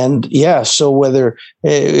 And yeah, so whether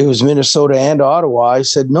it was Minnesota and Ottawa, I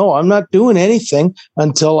said, no, I'm not doing anything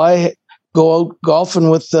until I go out golfing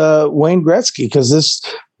with Wayne Gretzky, because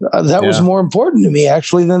that was more important to me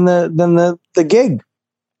actually than the gig.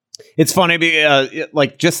 It's funny,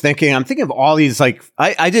 like just thinking, I'm thinking of all these, like,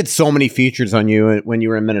 I did so many features on you when you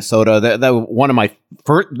were in Minnesota. That one of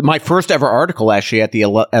my first ever article actually at the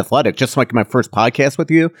Athletic, just like my first podcast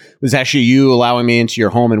with you, was actually you allowing me into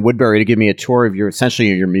your home in Woodbury to give me a tour of essentially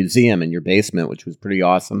your museum in your basement, which was pretty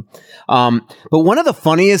awesome. But one of the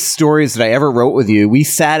funniest stories that I ever wrote with you, we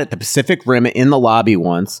sat at the Pacific Rim in the lobby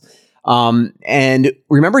once. And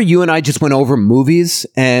remember, you and I just went over movies,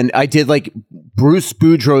 and I did like Bruce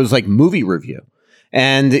Boudreau's like movie review,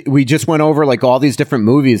 and we just went over like all these different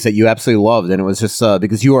movies that you absolutely loved, and it was just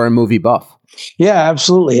because you are a movie buff. Yeah,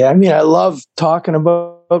 absolutely. I mean, I love talking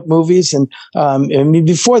about movies, and I mean,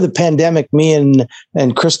 before the pandemic, me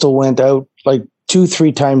and Crystal went out like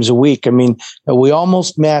 2-3 times a week. I mean, we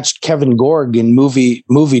almost matched Kevin Gorg in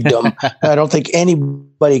moviedom. I don't think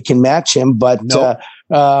anybody can match him, but nope.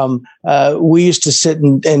 We used to sit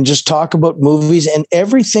and just talk about movies and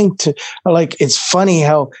everything. It's funny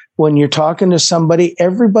how when you're talking to somebody,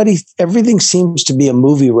 everything seems to be a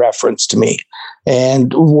movie reference to me,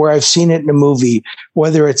 and where I've seen it in a movie,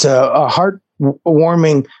 whether it's a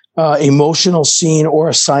heartwarming emotional scene or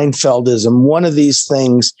a Seinfeldism, one of these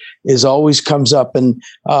things always comes up. And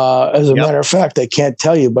as a matter of fact, I can't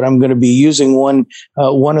tell you, but I'm going to be using one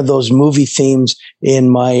of those movie themes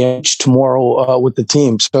in my tomorrow with the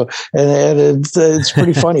team. So and it's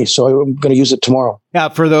pretty funny. So I'm going to use it tomorrow. Yeah,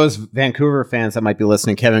 for those Vancouver fans that might be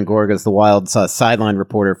listening, Kevin Gorg is the Wild's sideline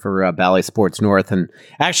reporter for Bally Sports North. And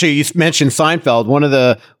actually, you mentioned Seinfeld. One of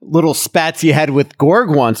the little spats you had with Gorg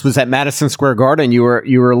once was at Madison Square Garden. You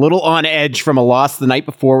were a little on edge from a loss the night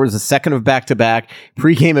before. It was the second of back-to-back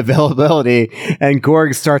pregame availability. And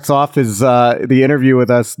Gorg starts off his the interview with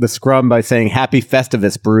us, the scrum, by saying, "Happy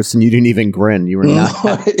Festivus, Bruce," and you didn't even grin. You were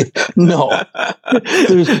not. No.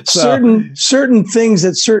 There's certain things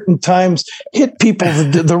at certain times hit people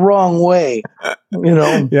the wrong way, you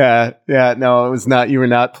know? Yeah. No, it was not. You were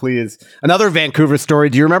not pleased. Another Vancouver story.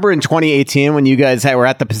 Do you remember in 2018 when you guys were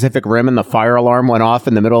at the Pacific Rim and the fire alarm went off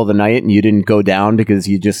in the middle of the night and you didn't go down because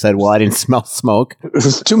you just said, "Well, I didn't smell smoke"? It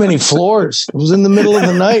was too many floors. It was in the middle of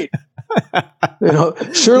the night. You know,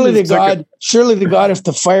 surely to God, if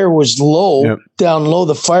the fire was low, down low,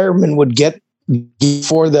 the firemen would get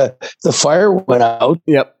before the fire went out.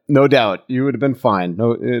 Yep, no doubt. You would have been fine.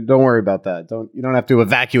 No, don't worry about that. You don't have to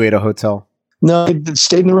evacuate a hotel. No, I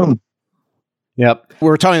stayed in the room. Yep. We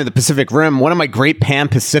were talking to the Pacific Rim. One of my great Pan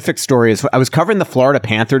Pacific stories, I was covering the Florida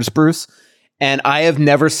Panthers, Bruce, and I have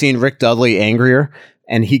never seen Rick Dudley angrier,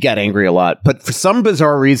 and he got angry a lot. But for some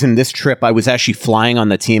bizarre reason, this trip, I was actually flying on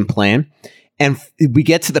the team plane, and we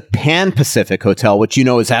get to the Pan Pacific Hotel, which you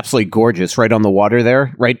know is absolutely gorgeous, right on the water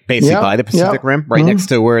there, right basically by the Pacific Rim, right next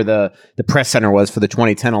to where the press center was for the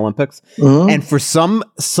 2010 Olympics. And for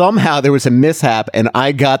somehow there was a mishap, and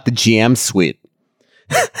I got the GM suite.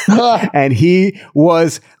 And he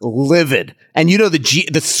was livid. And you know,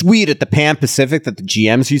 the suite at the Pan Pacific that the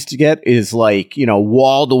GMs used to get is like, you know,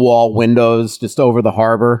 wall to wall windows just over the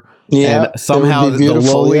harbor. Yeah. And somehow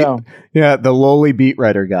the lowly beat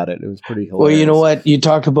writer got it. It was pretty hilarious. Well, you know what? You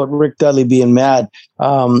talk about Rick Dudley being mad.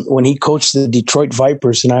 When he coached the Detroit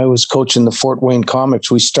Vipers and I was coaching the Fort Wayne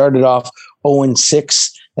Comics, we started off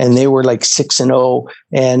 0-6 and they were like 6-0.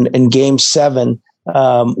 And in game 7,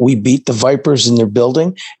 we beat the Vipers in their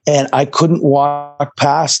building, and I couldn't walk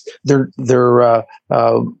past their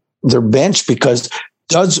bench because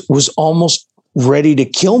Duds was almost ready to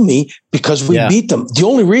kill me because we beat them. The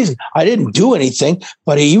only reason I didn't do anything,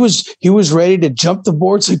 but he was ready to jump the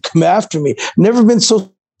boards and come after me. Never been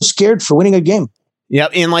so scared for winning a game. Yeah,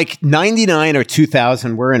 in like 99 or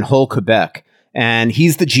 2000, we're in Hull, Quebec. And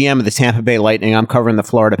he's the GM of the Tampa Bay Lightning. I'm covering the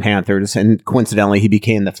Florida Panthers, and coincidentally, he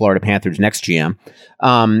became the Florida Panthers' next GM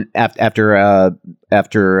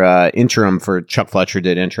after interim for Chuck Fletcher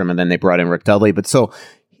did interim, and then they brought in Rick Dudley. But so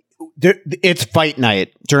it's fight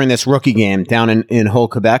night during this rookie game down in Hull,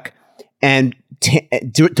 Quebec, and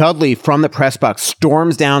Dudley from the press box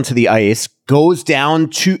storms down to the ice, goes down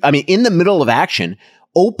to in the middle of action.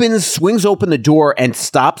 Swings open the door and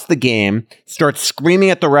stops the game, starts screaming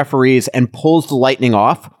at the referees and pulls the Lightning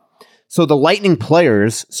off. So the Lightning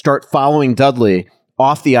players start following Dudley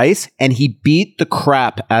off the ice, and he beat the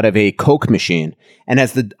crap out of a Coke machine. And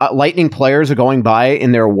as the Lightning players are going by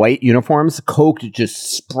in their white uniforms, Coke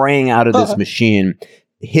just spraying out of this machine,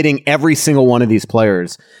 hitting every single one of these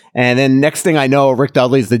players. And then next thing I know, Rick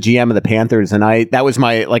Dudley's the GM of the Panthers. And I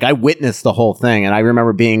witnessed the whole thing. And I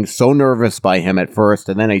remember being so nervous by him at first.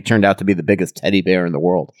 And then he turned out to be the biggest teddy bear in the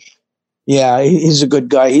world. Yeah, he's a good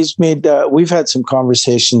guy. He's made. We've had some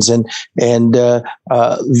conversations, and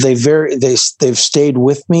they've stayed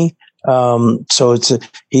with me. So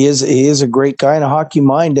he is a great guy and a hockey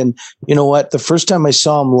mind. And you know what? The first time I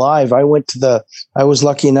saw him live, I was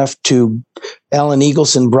lucky enough to. Alan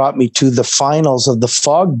Eagleson brought me to the finals of the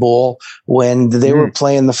Fog Bowl when they were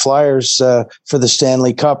playing the Flyers for the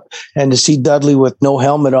Stanley Cup, and to see Dudley with no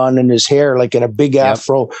helmet on and his hair like in a big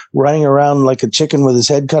afro, running around like a chicken with his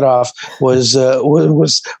head cut off was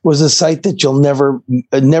a sight that you'll never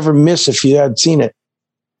miss if you had seen it.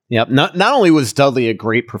 Yep. Not only was Dudley a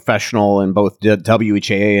great professional in both the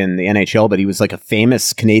WHA and the NHL, but he was like a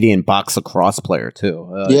famous Canadian box lacrosse player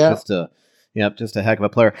too. Just a heck of a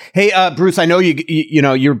player. Hey, Bruce, I know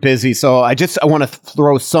you're busy, so I want to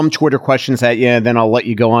throw some Twitter questions at you, and then I'll let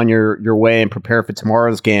you go on your way and prepare for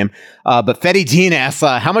tomorrow's game. But Fetty Dean asks,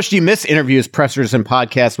 how much do you miss interviews, pressers, and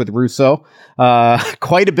podcasts with Russo?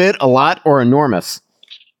 Quite a bit, a lot, or enormous?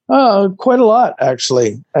 Quite a lot,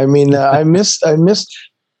 actually. I mean, I miss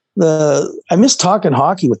talking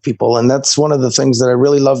hockey with people, and that's one of the things that I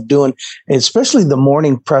really love doing, especially the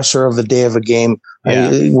morning presser of the day of a game,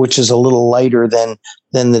 which is a little lighter than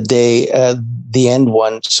the end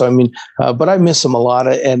one. So, I mean, but I miss them a lot,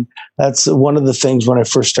 and that's one of the things when I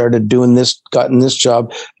first started gotten this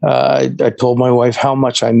job. I told my wife how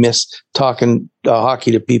much I miss talking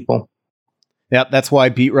hockey to people. Yep, that's why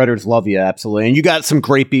beat writers love you, absolutely. And you got some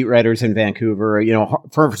great beat writers in Vancouver.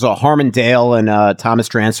 First of all, Harmon Dale and Thomas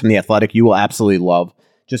Drance from The Athletic, you will absolutely love.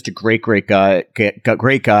 Just a great guy,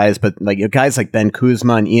 great guys. But like guys like Ben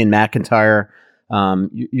Kuzma and Ian McIntyre,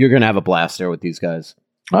 you're going to have a blast there with these guys.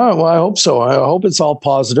 Oh, well, I hope so. I hope it's all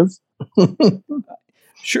positive.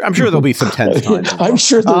 Sure, I'm sure there'll be some tense times. I'm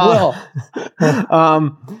sure there will.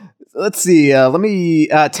 Let's see.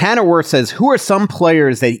 Tanner Worth says, who are some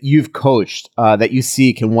players that you've coached that you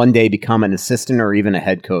see can one day become an assistant or even a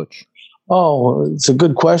head coach? Oh, it's a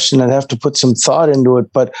good question. I'd have to put some thought into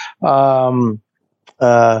it, but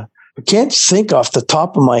I can't think off the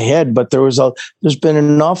top of my head, but there's been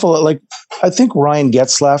an awful lot. Like, I think Ryan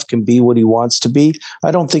Getzlaf can be what he wants to be.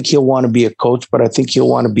 I don't think he'll want to be a coach, but I think he'll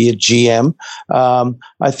want to be a GM.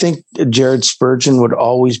 I think Jared Spurgeon would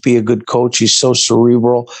always be a good coach. He's so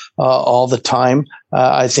cerebral all the time.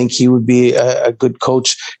 I think he would be a good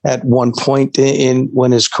coach at one point in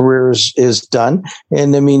when his career is done.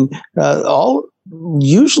 And I mean,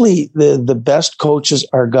 usually the best coaches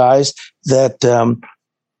are guys that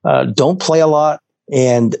don't play a lot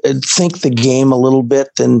and think the game a little bit.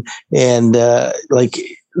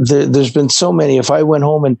 There's been so many. If I went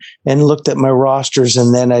home and looked at my rosters,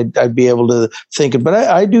 and then I'd be able to think it. But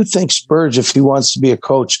I do think Spurge, if he wants to be a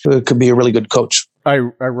coach, could be a really good coach. I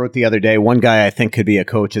wrote the other day, one guy I think could be a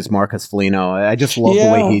coach is Marcus Foligno. I just love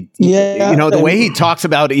the way the way he talks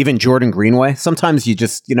about even Jordan Greenway. Sometimes you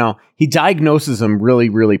just, he diagnoses him really,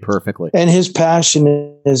 really perfectly. And his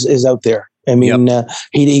passion is out there. I mean,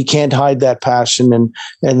 he can't hide that passion, and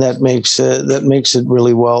that makes it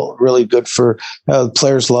really good for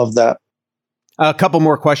players. Love that. A couple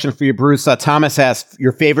more questions for you, Bruce. Thomas asked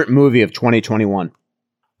your favorite movie of 2021.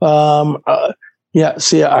 Yeah.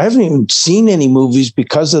 See, I haven't even seen any movies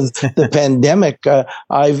because of the pandemic.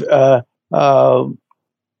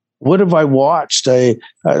 What have I watched? I'm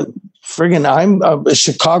a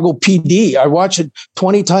Chicago PD. I watch it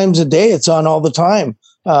 20 times a day. It's on all the time.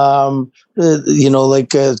 Chicago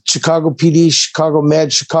PD, Chicago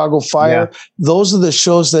Med, Chicago Fire. Yeah. Those are the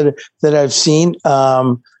shows that I've seen.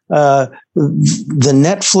 The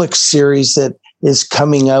Netflix series that is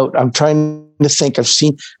coming out, I'm trying to think. I've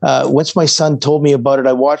seen, once my son told me about it,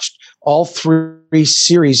 I watched all 3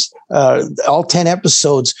 series, all 10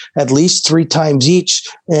 episodes, at least 3 times each.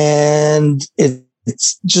 And it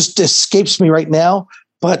just escapes me right now,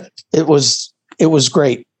 but it was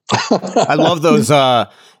great. I love those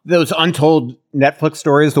untold Netflix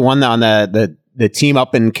stories. The one on the team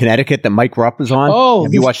up in Connecticut that Mike Rupp was on. Oh,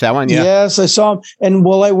 have you watched that one? Yeah. Yes, I saw him. And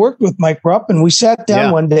I worked with Mike Rupp, and we sat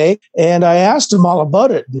down one day, and I asked him all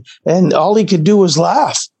about it, and all he could do was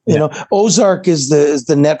laugh. Ozark is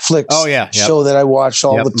the Netflix show that I watch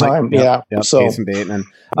all the time. So Jason Bateman.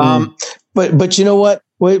 But you know what?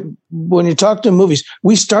 When you talk to movies,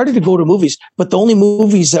 we started to go to movies, but the only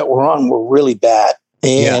movies that were on were really bad.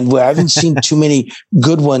 And I haven't seen too many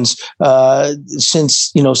good ones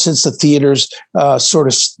since the theaters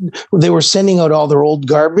they were sending out all their old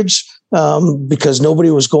garbage because nobody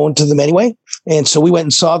was going to them anyway. And so we went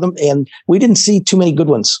and saw them, and we didn't see too many good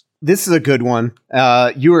ones. This is a good one.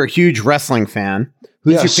 You were a huge wrestling fan.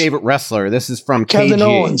 Who's your favorite wrestler? This is from Kevin KG.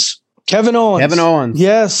 Owens. Kevin Owens.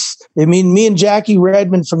 Yes. I mean, me and Jackie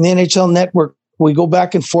Redmond from the NHL Network We go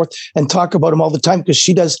back and forth and talk about him all the time because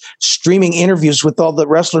she does streaming interviews with all the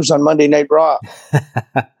wrestlers on Monday Night Raw.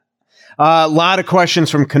 A lot of questions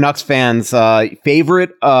from Canucks fans.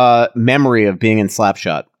 Favorite memory of being in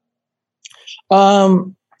Slapshot?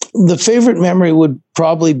 The favorite memory would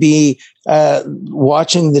probably be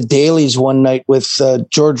watching the dailies one night with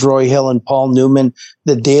George Roy Hill and Paul Newman,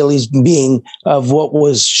 the dailies being of what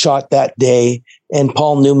was shot that day, and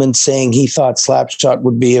Paul Newman saying he thought Slapshot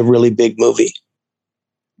would be a really big movie.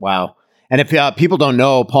 Wow. And if people don't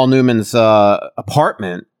know, Paul Newman's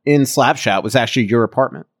apartment in Slapshot was actually your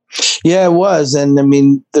apartment. Yeah, it was. And I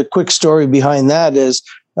mean, the quick story behind that is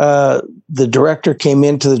the director came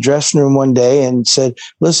into the dressing room one day and said,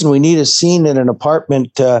 listen, we need a scene in an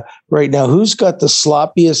apartment right now. Who's got the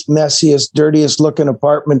sloppiest, messiest, dirtiest looking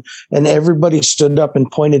apartment? And everybody stood up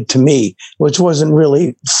and pointed to me, which wasn't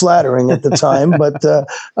really flattering at the time, but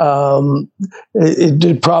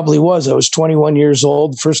it probably was. I was 21 years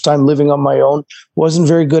old, first time living on my own, wasn't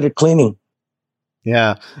very good at cleaning.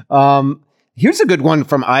 Yeah. Here's a good one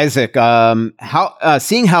from Isaac.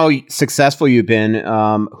 Seeing how successful you've been,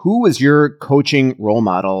 who was your coaching role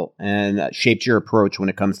model and shaped your approach when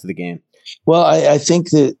it comes to the game? Well, I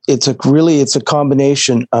think that it's a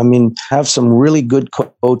combination. I mean, have some really good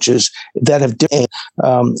coaches that have different.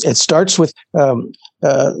 It starts with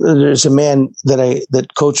there's a man that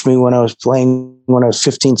coached me when I was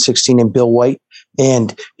 15, 16, named Bill White,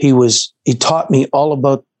 and he taught me all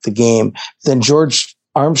about the game. Then George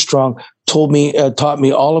Armstrong taught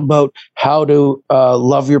me all about how to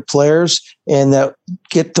love your players and that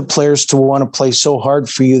get the players to want to play so hard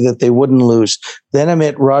for you that they wouldn't lose. Then I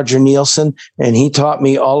met Roger Nielsen, and he taught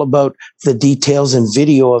me all about the details and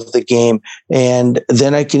video of the game. And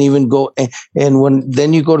then I can even go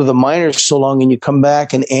then you go to the minors so long and you come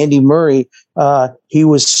back, and Andy Murray, he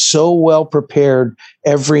was so well prepared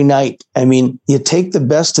every night. I mean, you take the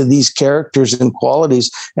best of these characters and qualities,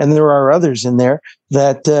 and there are others in there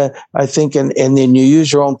that I think, and then you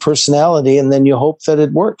use your own personality, and then you hope that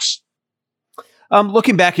it works.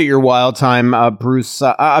 Looking back at your Wild time, Bruce,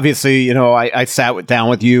 obviously, I sat down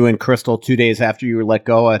with you and Crystal 2 days after you were let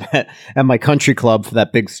go at my country club for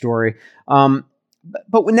that big story.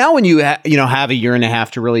 But now when you have a year and a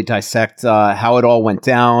half to really dissect how it all went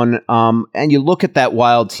down, and you look at that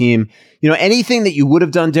Wild team, anything that you would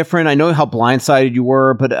have done different? I know how blindsided you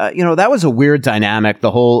were, but that was a weird dynamic.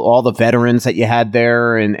 All the veterans that you had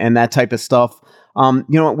there and that type of stuff. When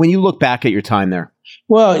you look back at your time there.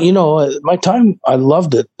 Well, my time, I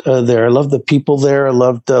loved it there. I loved the people there. I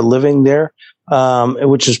loved living there,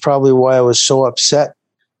 which is probably why I was so upset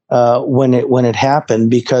when it happened,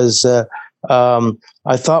 because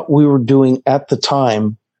I thought we were doing at the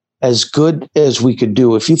time as good as we could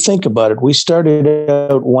do. If you think about it, we started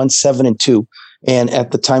out 1-7-2, and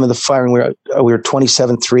at the time of the firing, we were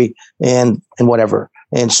 27-3 and whatever.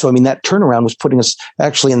 And so, I mean, that turnaround was putting us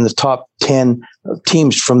actually in the top 10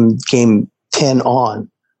 teams from game 10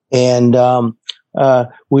 on. And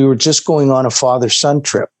we were just going on a father-son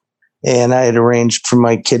trip. And I had arranged for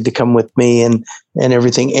my kid to come with me and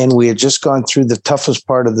everything. And we had just gone through the toughest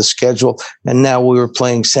part of the schedule. And now we were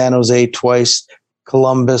playing San Jose twice,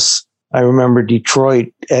 Columbus, I remember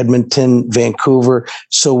Detroit, Edmonton, Vancouver.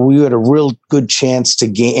 So we had a real good chance to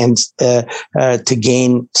gain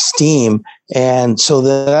steam. And so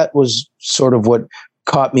that was sort of what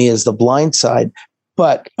caught me as the blind side.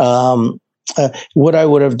 But what I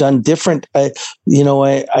would have done different, I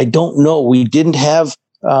don't know. We didn't have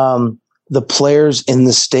the players in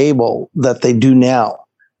the stable that they do now.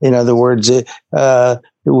 In other words,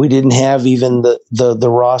 we didn't have even the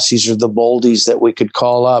Rossies or the Boldies that we could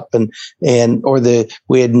call up,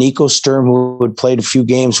 we had Nico Sturm, who had played a few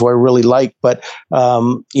games who I really liked, but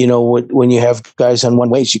when you have guys on one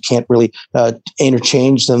ways, you can't really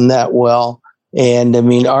interchange them that well. And I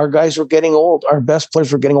mean, our guys were getting old. Our best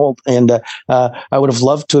players were getting old. And I would have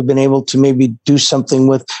loved to have been able to maybe do something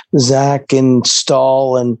with Zach and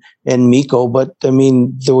Stahl and Mikko, but I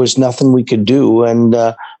mean, there was nothing we could do. And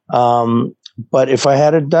but if I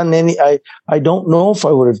had done I don't know if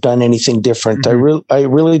I would have done anything different. Mm-hmm. I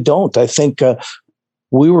really don't. I think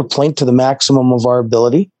we were playing to the maximum of our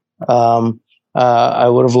ability. I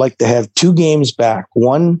would have liked to have 2 games back.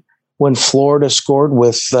 One when Florida scored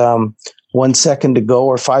with 1 second to go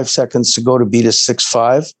or 5 seconds to go to beat us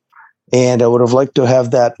 6-5. And I would have liked to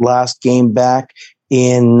have that last game back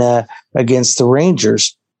in against the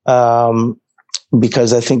Rangers.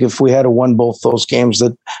 Because I think if we had won both those games,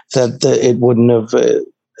 that it wouldn't have,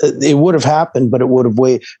 it would have happened, but it would have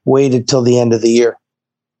waited till the end of the year.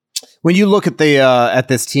 When you look at at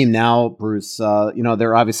this team now, Bruce, they're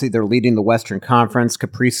leading the Western Conference.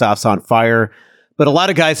 Kaprizov's on fire. But a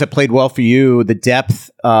lot of guys that played well for you, the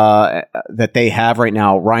depth that they have right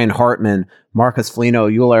now, Ryan Hartman, Marcus Foligno,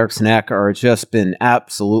 Joel Eriksson Ek are just been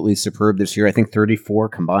absolutely superb this year. I think 34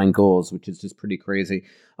 combined goals, which is just pretty crazy.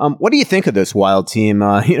 What do you think of this Wild team?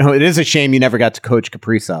 It is a shame you never got to coach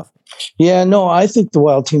Kaprizov. Yeah, no, I think the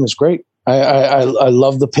Wild team is great. I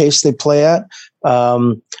love the pace they play at.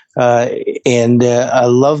 And I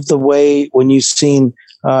love the way when you've seen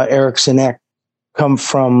Eriksson Ek come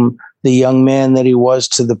from the young man that he was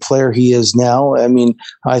to the player he is now. I mean,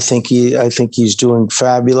 I think he's doing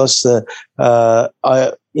fabulous.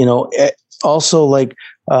 Also like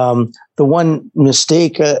the one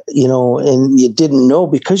mistake, and you didn't know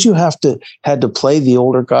because you had to play the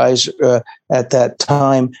older guys at that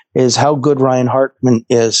time, is how good Ryan Hartman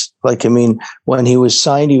is. Like, I mean, when he was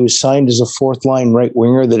signed as a fourth line right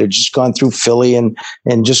winger that had just gone through Philly and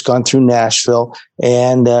just gone through Nashville.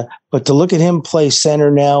 And, but to look at him play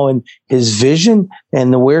center now and his vision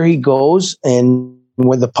and where he goes and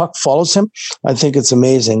when the puck follows him, I think it's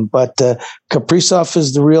amazing. But Kaprizov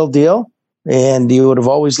is the real deal. And you would have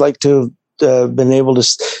always liked to have been able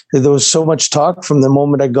to. There was so much talk from the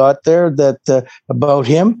moment I got there that about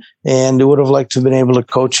him, and I would have liked to have been able to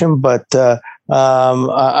coach him. But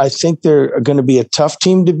I think they're going to be a tough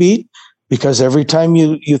team to beat because every time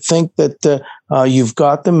you think that you've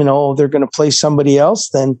got them and they're going to play somebody else,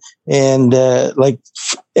 then like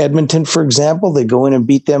Edmonton, for example, they go in and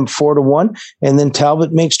beat them 4-1, and then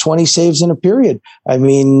Talbot makes 20 saves in a period. I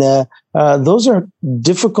mean, those are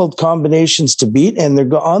difficult combinations to beat, and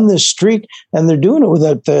they're on this streak, and they're doing it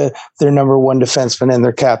without their number one defenseman and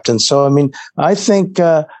their captain. So, I mean, I think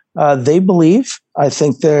they believe. I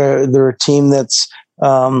think they're a team that's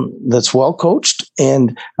well coached,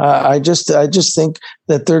 and I just think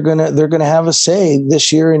that they're gonna have a say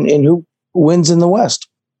this year in who wins in the West.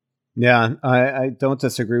 Yeah, I don't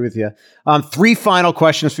disagree with you. 3 final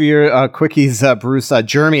questions for your quickies, Bruce.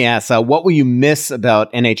 Jeremy asks, what will you miss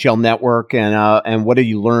about NHL Network, and what did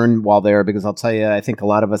you learn while there? Because I'll tell you, I think a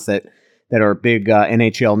lot of us that are big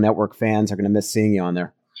NHL Network fans are going to miss seeing you on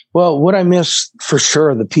there. Well, what I miss for sure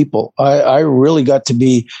are the people. I really got to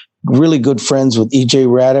be really good friends with EJ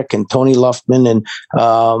Raddick and Tony Luffman and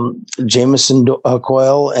Jameson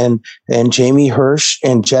Coyle and Jamie Hirsch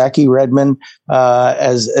and Jackie Redmond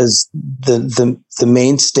as the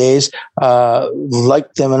mainstays.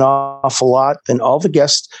 Liked them an awful lot, and all the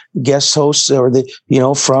guest hosts, or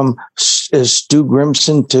from Stu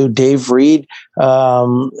Grimson to Dave Reed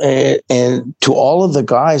and to all of the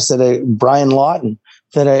guys Brian Lawton,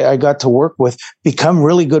 that I got to work with, become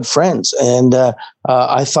really good friends, and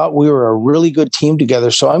I thought we were a really good team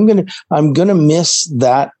together. So I'm gonna miss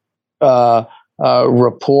that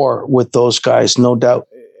rapport with those guys, no doubt.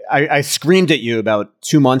 I screamed at you about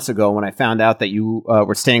 2 months ago when I found out that you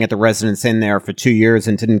were staying at the Residence Inn there for 2 years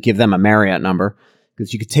and didn't give them a Marriott number.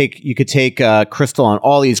 Because you could take Crystal on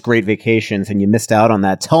all these great vacations, and you missed out on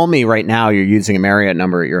that. Tell me right now you're using a Marriott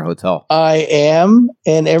number at your hotel. I am,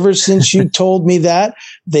 and ever since you told me that,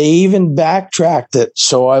 they even backtracked it.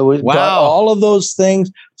 So I got all of those things.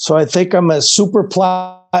 So I think I'm a super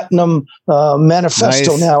platinum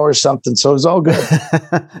manifesto now or something. So it's all good.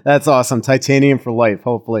 That's awesome. Titanium for life,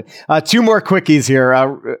 hopefully. 2 more quickies here.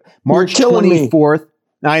 March 24th.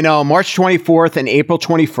 I know, March 24th and April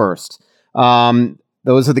 21st.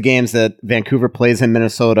 Those are the games that Vancouver plays in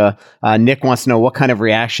Minnesota. Nick wants to know, what kind of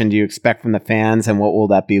reaction do you expect from the fans, and what will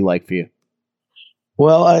that be like for you?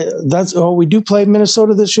 Well, we do play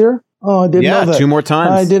Minnesota this year? Oh, I didn't know that. 2 more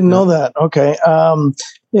times. I didn't know that. Okay.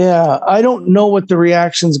 I don't know what the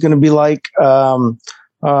reaction is going to be like.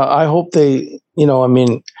 I hope they,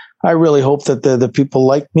 I really hope that the people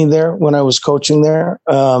liked me there when I was coaching there.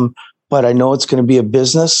 But I know it's going to be a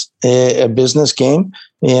business game.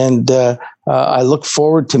 And I look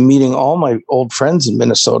forward to meeting all my old friends in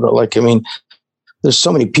Minnesota. There's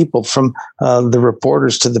so many people, from the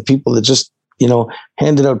reporters to the people that just,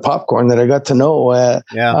 handed out popcorn, that I got to know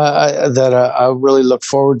I really look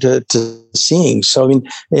forward to seeing. So,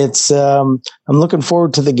 I'm looking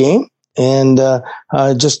forward to the game, and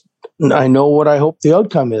I know what I hope the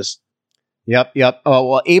outcome is. Yep.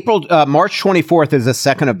 March 24th is the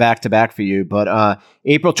second of back-to-back for you, but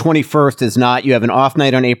April 21st is not. You have an off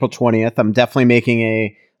night on April 20th. I'm definitely making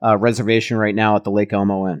a reservation right now at the Lake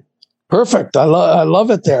Elmo Inn. Perfect. I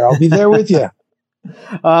love it there. I'll be there with you.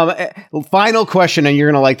 Final question, and you're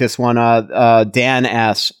going to like this one. Dan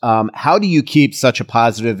asks, how do you keep such a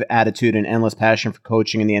positive attitude and endless passion for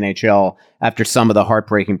coaching in the NHL after some of the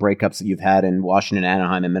heartbreaking breakups that you've had in Washington,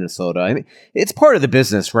 Anaheim, and Minnesota? I mean, it's part of the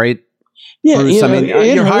business, right? Yeah, Bruce, you know, I mean,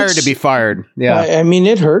 you're hired hurts. to be fired. Yeah. I mean,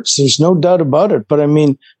 it hurts. There's no doubt about it. But I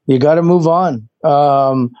mean, you got to move on.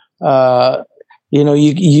 You know,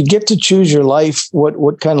 you get to choose your life,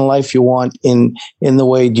 what kind of life you want in the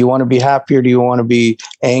way. Do you want to be happy or do you want to be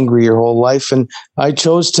angry your whole life? And I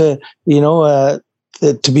chose to,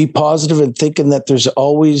 to be positive and thinking that there's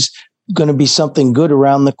always going to be something good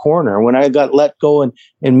around the corner. When I got let go in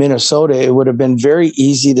Minnesota, it would have been very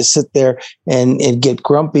easy to sit there and get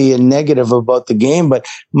grumpy and negative about the game. But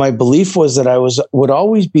my belief was that I would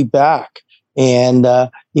always be back. And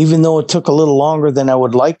even though it took a little longer than I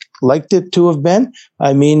would liked it to have been,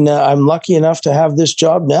 I mean, I'm lucky enough to have this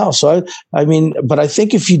job now. So I mean, but I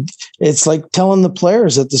think it's like telling the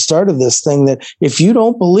players at the start of this thing that if you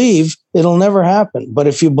don't believe, it'll never happen. But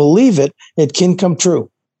if you believe it, it can come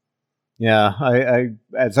true. Yeah, I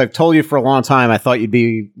as I've told you for a long time, I thought you'd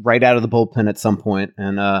be right out of the bullpen at some point,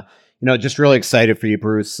 and just really excited for you,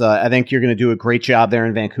 Bruce. I think you're going to do a great job there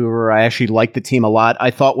in Vancouver. I actually like the team a lot.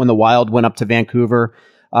 I thought when the Wild went up to Vancouver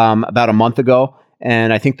about a month ago,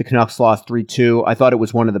 and I think the Canucks lost 3-2, I thought it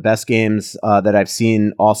was one of the best games that I've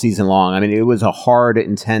seen all season long. I mean, it was a hard,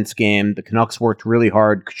 intense game. The Canucks worked really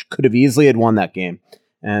hard. Could have easily had won that game,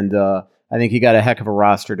 and I think you got a heck of a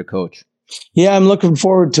roster to coach. Yeah, I'm looking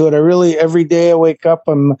forward to it. I really, every day I wake up,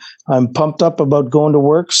 I'm pumped up about going to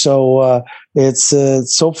work. So it's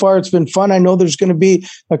so far it's been fun. I know there's going to be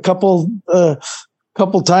a couple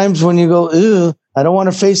times when you go, ew, I don't want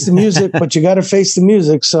to face the music, but you got to face the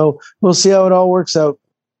music. So we'll see how it all works out.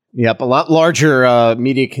 Yep, a lot larger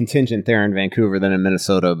media contingent there in Vancouver than in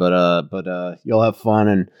Minnesota, but you'll have fun.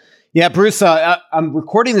 And yeah, Bruce, I'm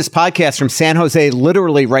recording this podcast from San Jose,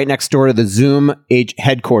 literally right next door to the Zoom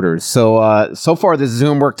headquarters. So far, the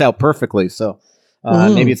Zoom worked out perfectly. So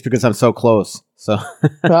maybe it's because I'm so close. So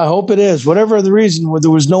I hope it is. Whatever the reason,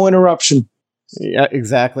 there was no interruption. Yeah,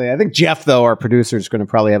 exactly. I think Jeff, though, our producer, is going to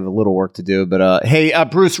probably have a little work to do. But hey,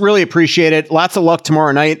 Bruce, really appreciate it. Lots of luck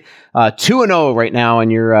tomorrow night. 2-0 right now in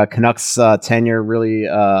your Canucks tenure. Really,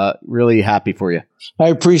 really happy for you. I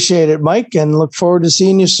appreciate it, Mike, and look forward to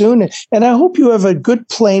seeing you soon. And I hope you have a good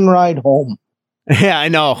plane ride home. Yeah, I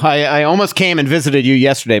know. I almost came and visited you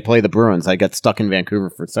yesterday, play the Bruins. I got stuck in Vancouver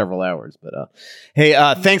for several hours. But hey,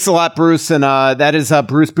 thanks a lot, Bruce. And that is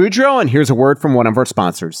Bruce Boudreau. And here's a word from one of our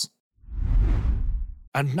sponsors.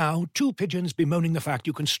 And now, two pigeons bemoaning the fact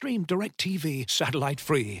you can stream DirecTV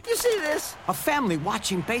satellite-free. You see this? A family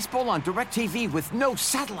watching baseball on DirecTV with no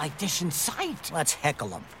satellite dish in sight. Let's heckle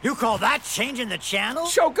them. You call that changing the channel?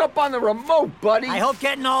 Choke up on the remote, buddy. I hope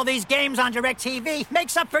getting all these games on DirecTV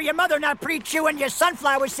makes up for your mother not pre-chewing your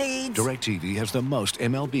sunflower seeds. DirecTV has the most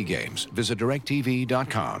MLB games. Visit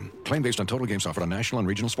DirecTV.com. Claim based on total games offered on national and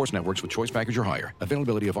regional sports networks with choice package or higher.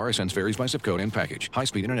 Availability of RSNs varies by zip code and package.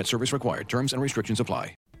 High-speed internet service required. Terms and restrictions apply.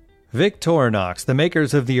 Victorinox, the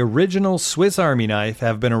makers of the original Swiss Army knife,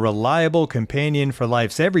 have been a reliable companion for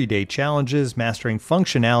life's everyday challenges, mastering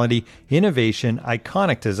functionality, innovation,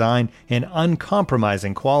 iconic design, and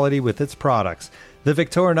uncompromising quality with its products. The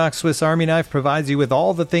Victorinox Swiss Army knife provides you with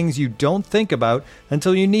all the things you don't think about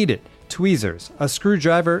until you need it: tweezers, a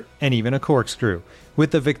screwdriver, and even a corkscrew.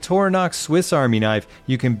 With the Victorinox Swiss Army knife,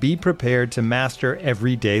 you can be prepared to master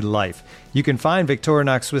everyday life. You can find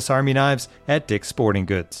Victorinox Swiss Army knives at Dick's Sporting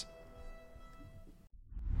Goods.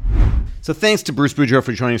 So thanks to Bruce Boudreau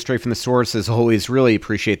for joining us straight from the source. As always, really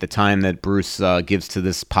appreciate the time that Bruce gives to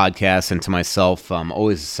this podcast and to myself.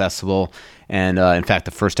 Always accessible. And in fact,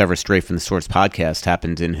 the first ever Straight from the Source podcast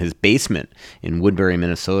happened in his basement in Woodbury,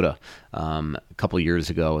 Minnesota, a couple years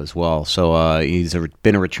ago as well. So he's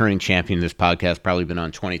been a returning champion of this podcast, probably been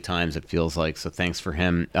on 20 times, it feels like. So thanks for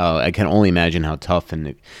him. I can only imagine how tough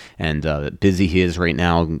and busy he is right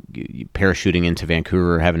now, parachuting into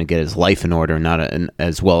Vancouver, having to get his life in order,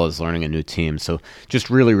 as well as learning a new team. So just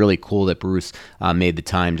really, really cool that Bruce made the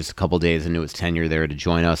time just a couple days into his tenure there to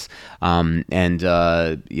join us. But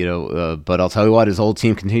I'll tell you what, his old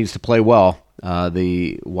team continues to play well.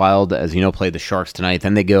 The Wild, as you know, play the Sharks tonight.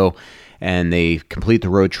 Then they go and they complete the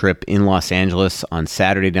road trip in Los Angeles on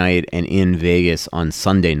Saturday night and in Vegas on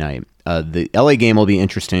Sunday night. The LA game will be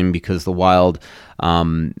interesting because the Wild,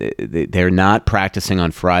 they're not practicing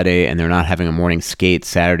on Friday and they're not having a morning skate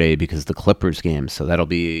Saturday because of the Clippers game. So that'll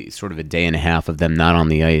be sort of a day and a half of them not on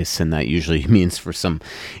the ice, and that usually means for some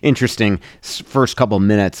interesting first couple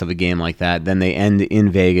minutes of a game like that. Then they end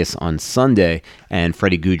in Vegas on Sunday, and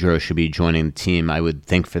Freddie Gaudreau should be joining the team, I would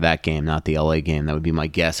think, for that game, not the LA game. That would be my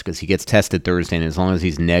guess, because he gets tested Thursday, and as long as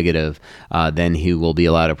he's negative, then he will be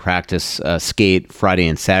allowed to practice skate Friday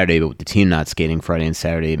and Saturday. But with the team not skating Friday and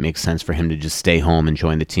Saturday, it makes sense for him to just stay home home and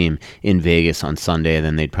join the team in Vegas on Sunday. And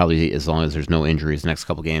then they'd probably, as long as there's no injuries, the next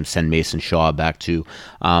couple games, send Mason Shaw back to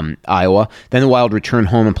Iowa. Then the Wild return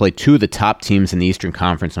home and play two of the top teams in the Eastern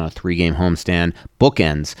Conference on a 3-game homestand.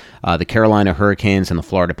 Bookends, the Carolina Hurricanes and the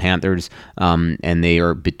Florida Panthers, and they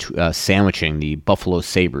are sandwiching the Buffalo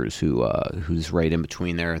Sabres, who's right in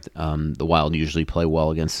between there. The Wild usually play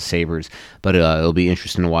well against the Sabres, but it'll be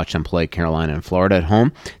interesting to watch them play Carolina and Florida at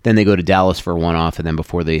home. Then they go to Dallas for a one-off, and then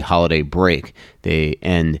before the holiday break, they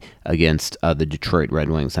end against the Detroit Red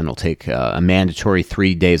Wings. Then they'll take a mandatory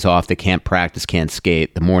 3 days off. They can't practice, can't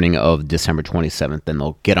skate the morning of December 27th. Then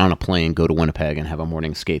they'll get on a plane, go to Winnipeg, and have a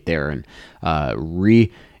morning skate there, and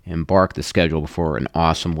re-embark the schedule before an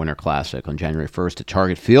awesome Winter Classic on January 1st at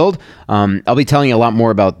Target Field. I'll be telling you a lot more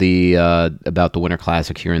about the Winter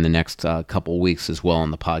Classic here in the next couple weeks as well on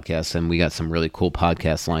the podcast, and we got some really cool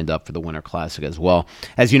podcasts lined up for the Winter Classic as well.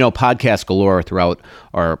 As you know, podcasts galore throughout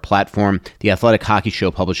our platform. The Athletic Hockey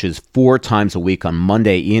Show publishes 4 times a week on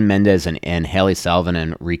Monday. Ian Mendez and Haley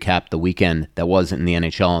Salvinen recap the weekend that was in the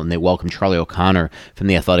NHL, and they welcome Charlie O'Connor from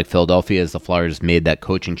the Athletic Philadelphia as the Flyers made that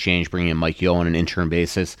coaching change, bringing in Mike Yeo on an interim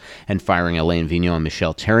basis and firing Alain Vigneault and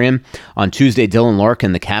Michel Therrien. On Tuesday, Dylan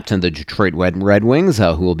Larkin, the captain of the Detroit Red Wings,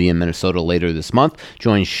 who will be in Minnesota later this month,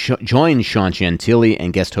 joins Sean Gentili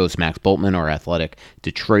and guest host Max Boltman, our Athletic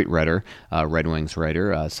Detroit Red Wings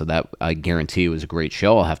writer. So that, I guarantee, was a great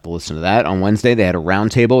show. I'll have to listen to that. On Wednesday, they had a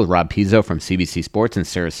roundtable with Rob Pizzo from CBC Sports and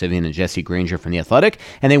Sarah Sivian and Jesse Granger from The Athletic,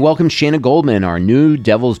 and they welcomed Shayna Goldman, our new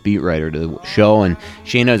Devils beat writer, to the show. And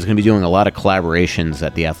Shayna is going to be doing a lot of collaborations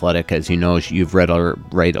at The Athletic. As you know, you've read her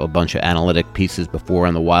write a bunch of analytic pieces before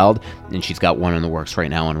on the Wild, and she's got one in the works right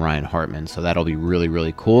now on Ryan Hartman, so that'll be really,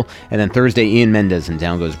 really cool. And then Thursday, Ian Mendez and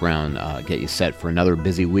Down Goes Brown get you set for another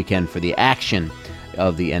busy weekend for the action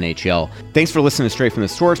of the NHL. Thanks for listening to Straight from the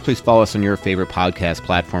Source. Please follow us on your favorite podcast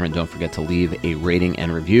platform, and don't forget to leave a rating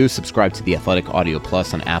and review. Subscribe to the Athletic Audio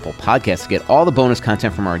Plus on Apple Podcasts to get all the bonus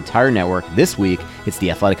content from our entire network. This week, it's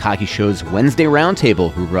the Athletic Hockey Show's Wednesday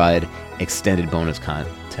Roundtable, who provide extended bonus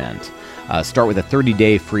content. Start with a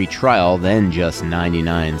 30-day free trial, then just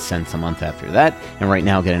 99 cents a month after that. And right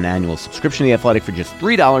now, get an annual subscription to The Athletic for just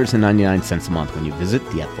 $3.99 a month when you visit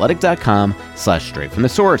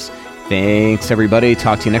theathletic.com/straightfromthesource. Thanks, everybody.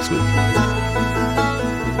 Talk to you next week.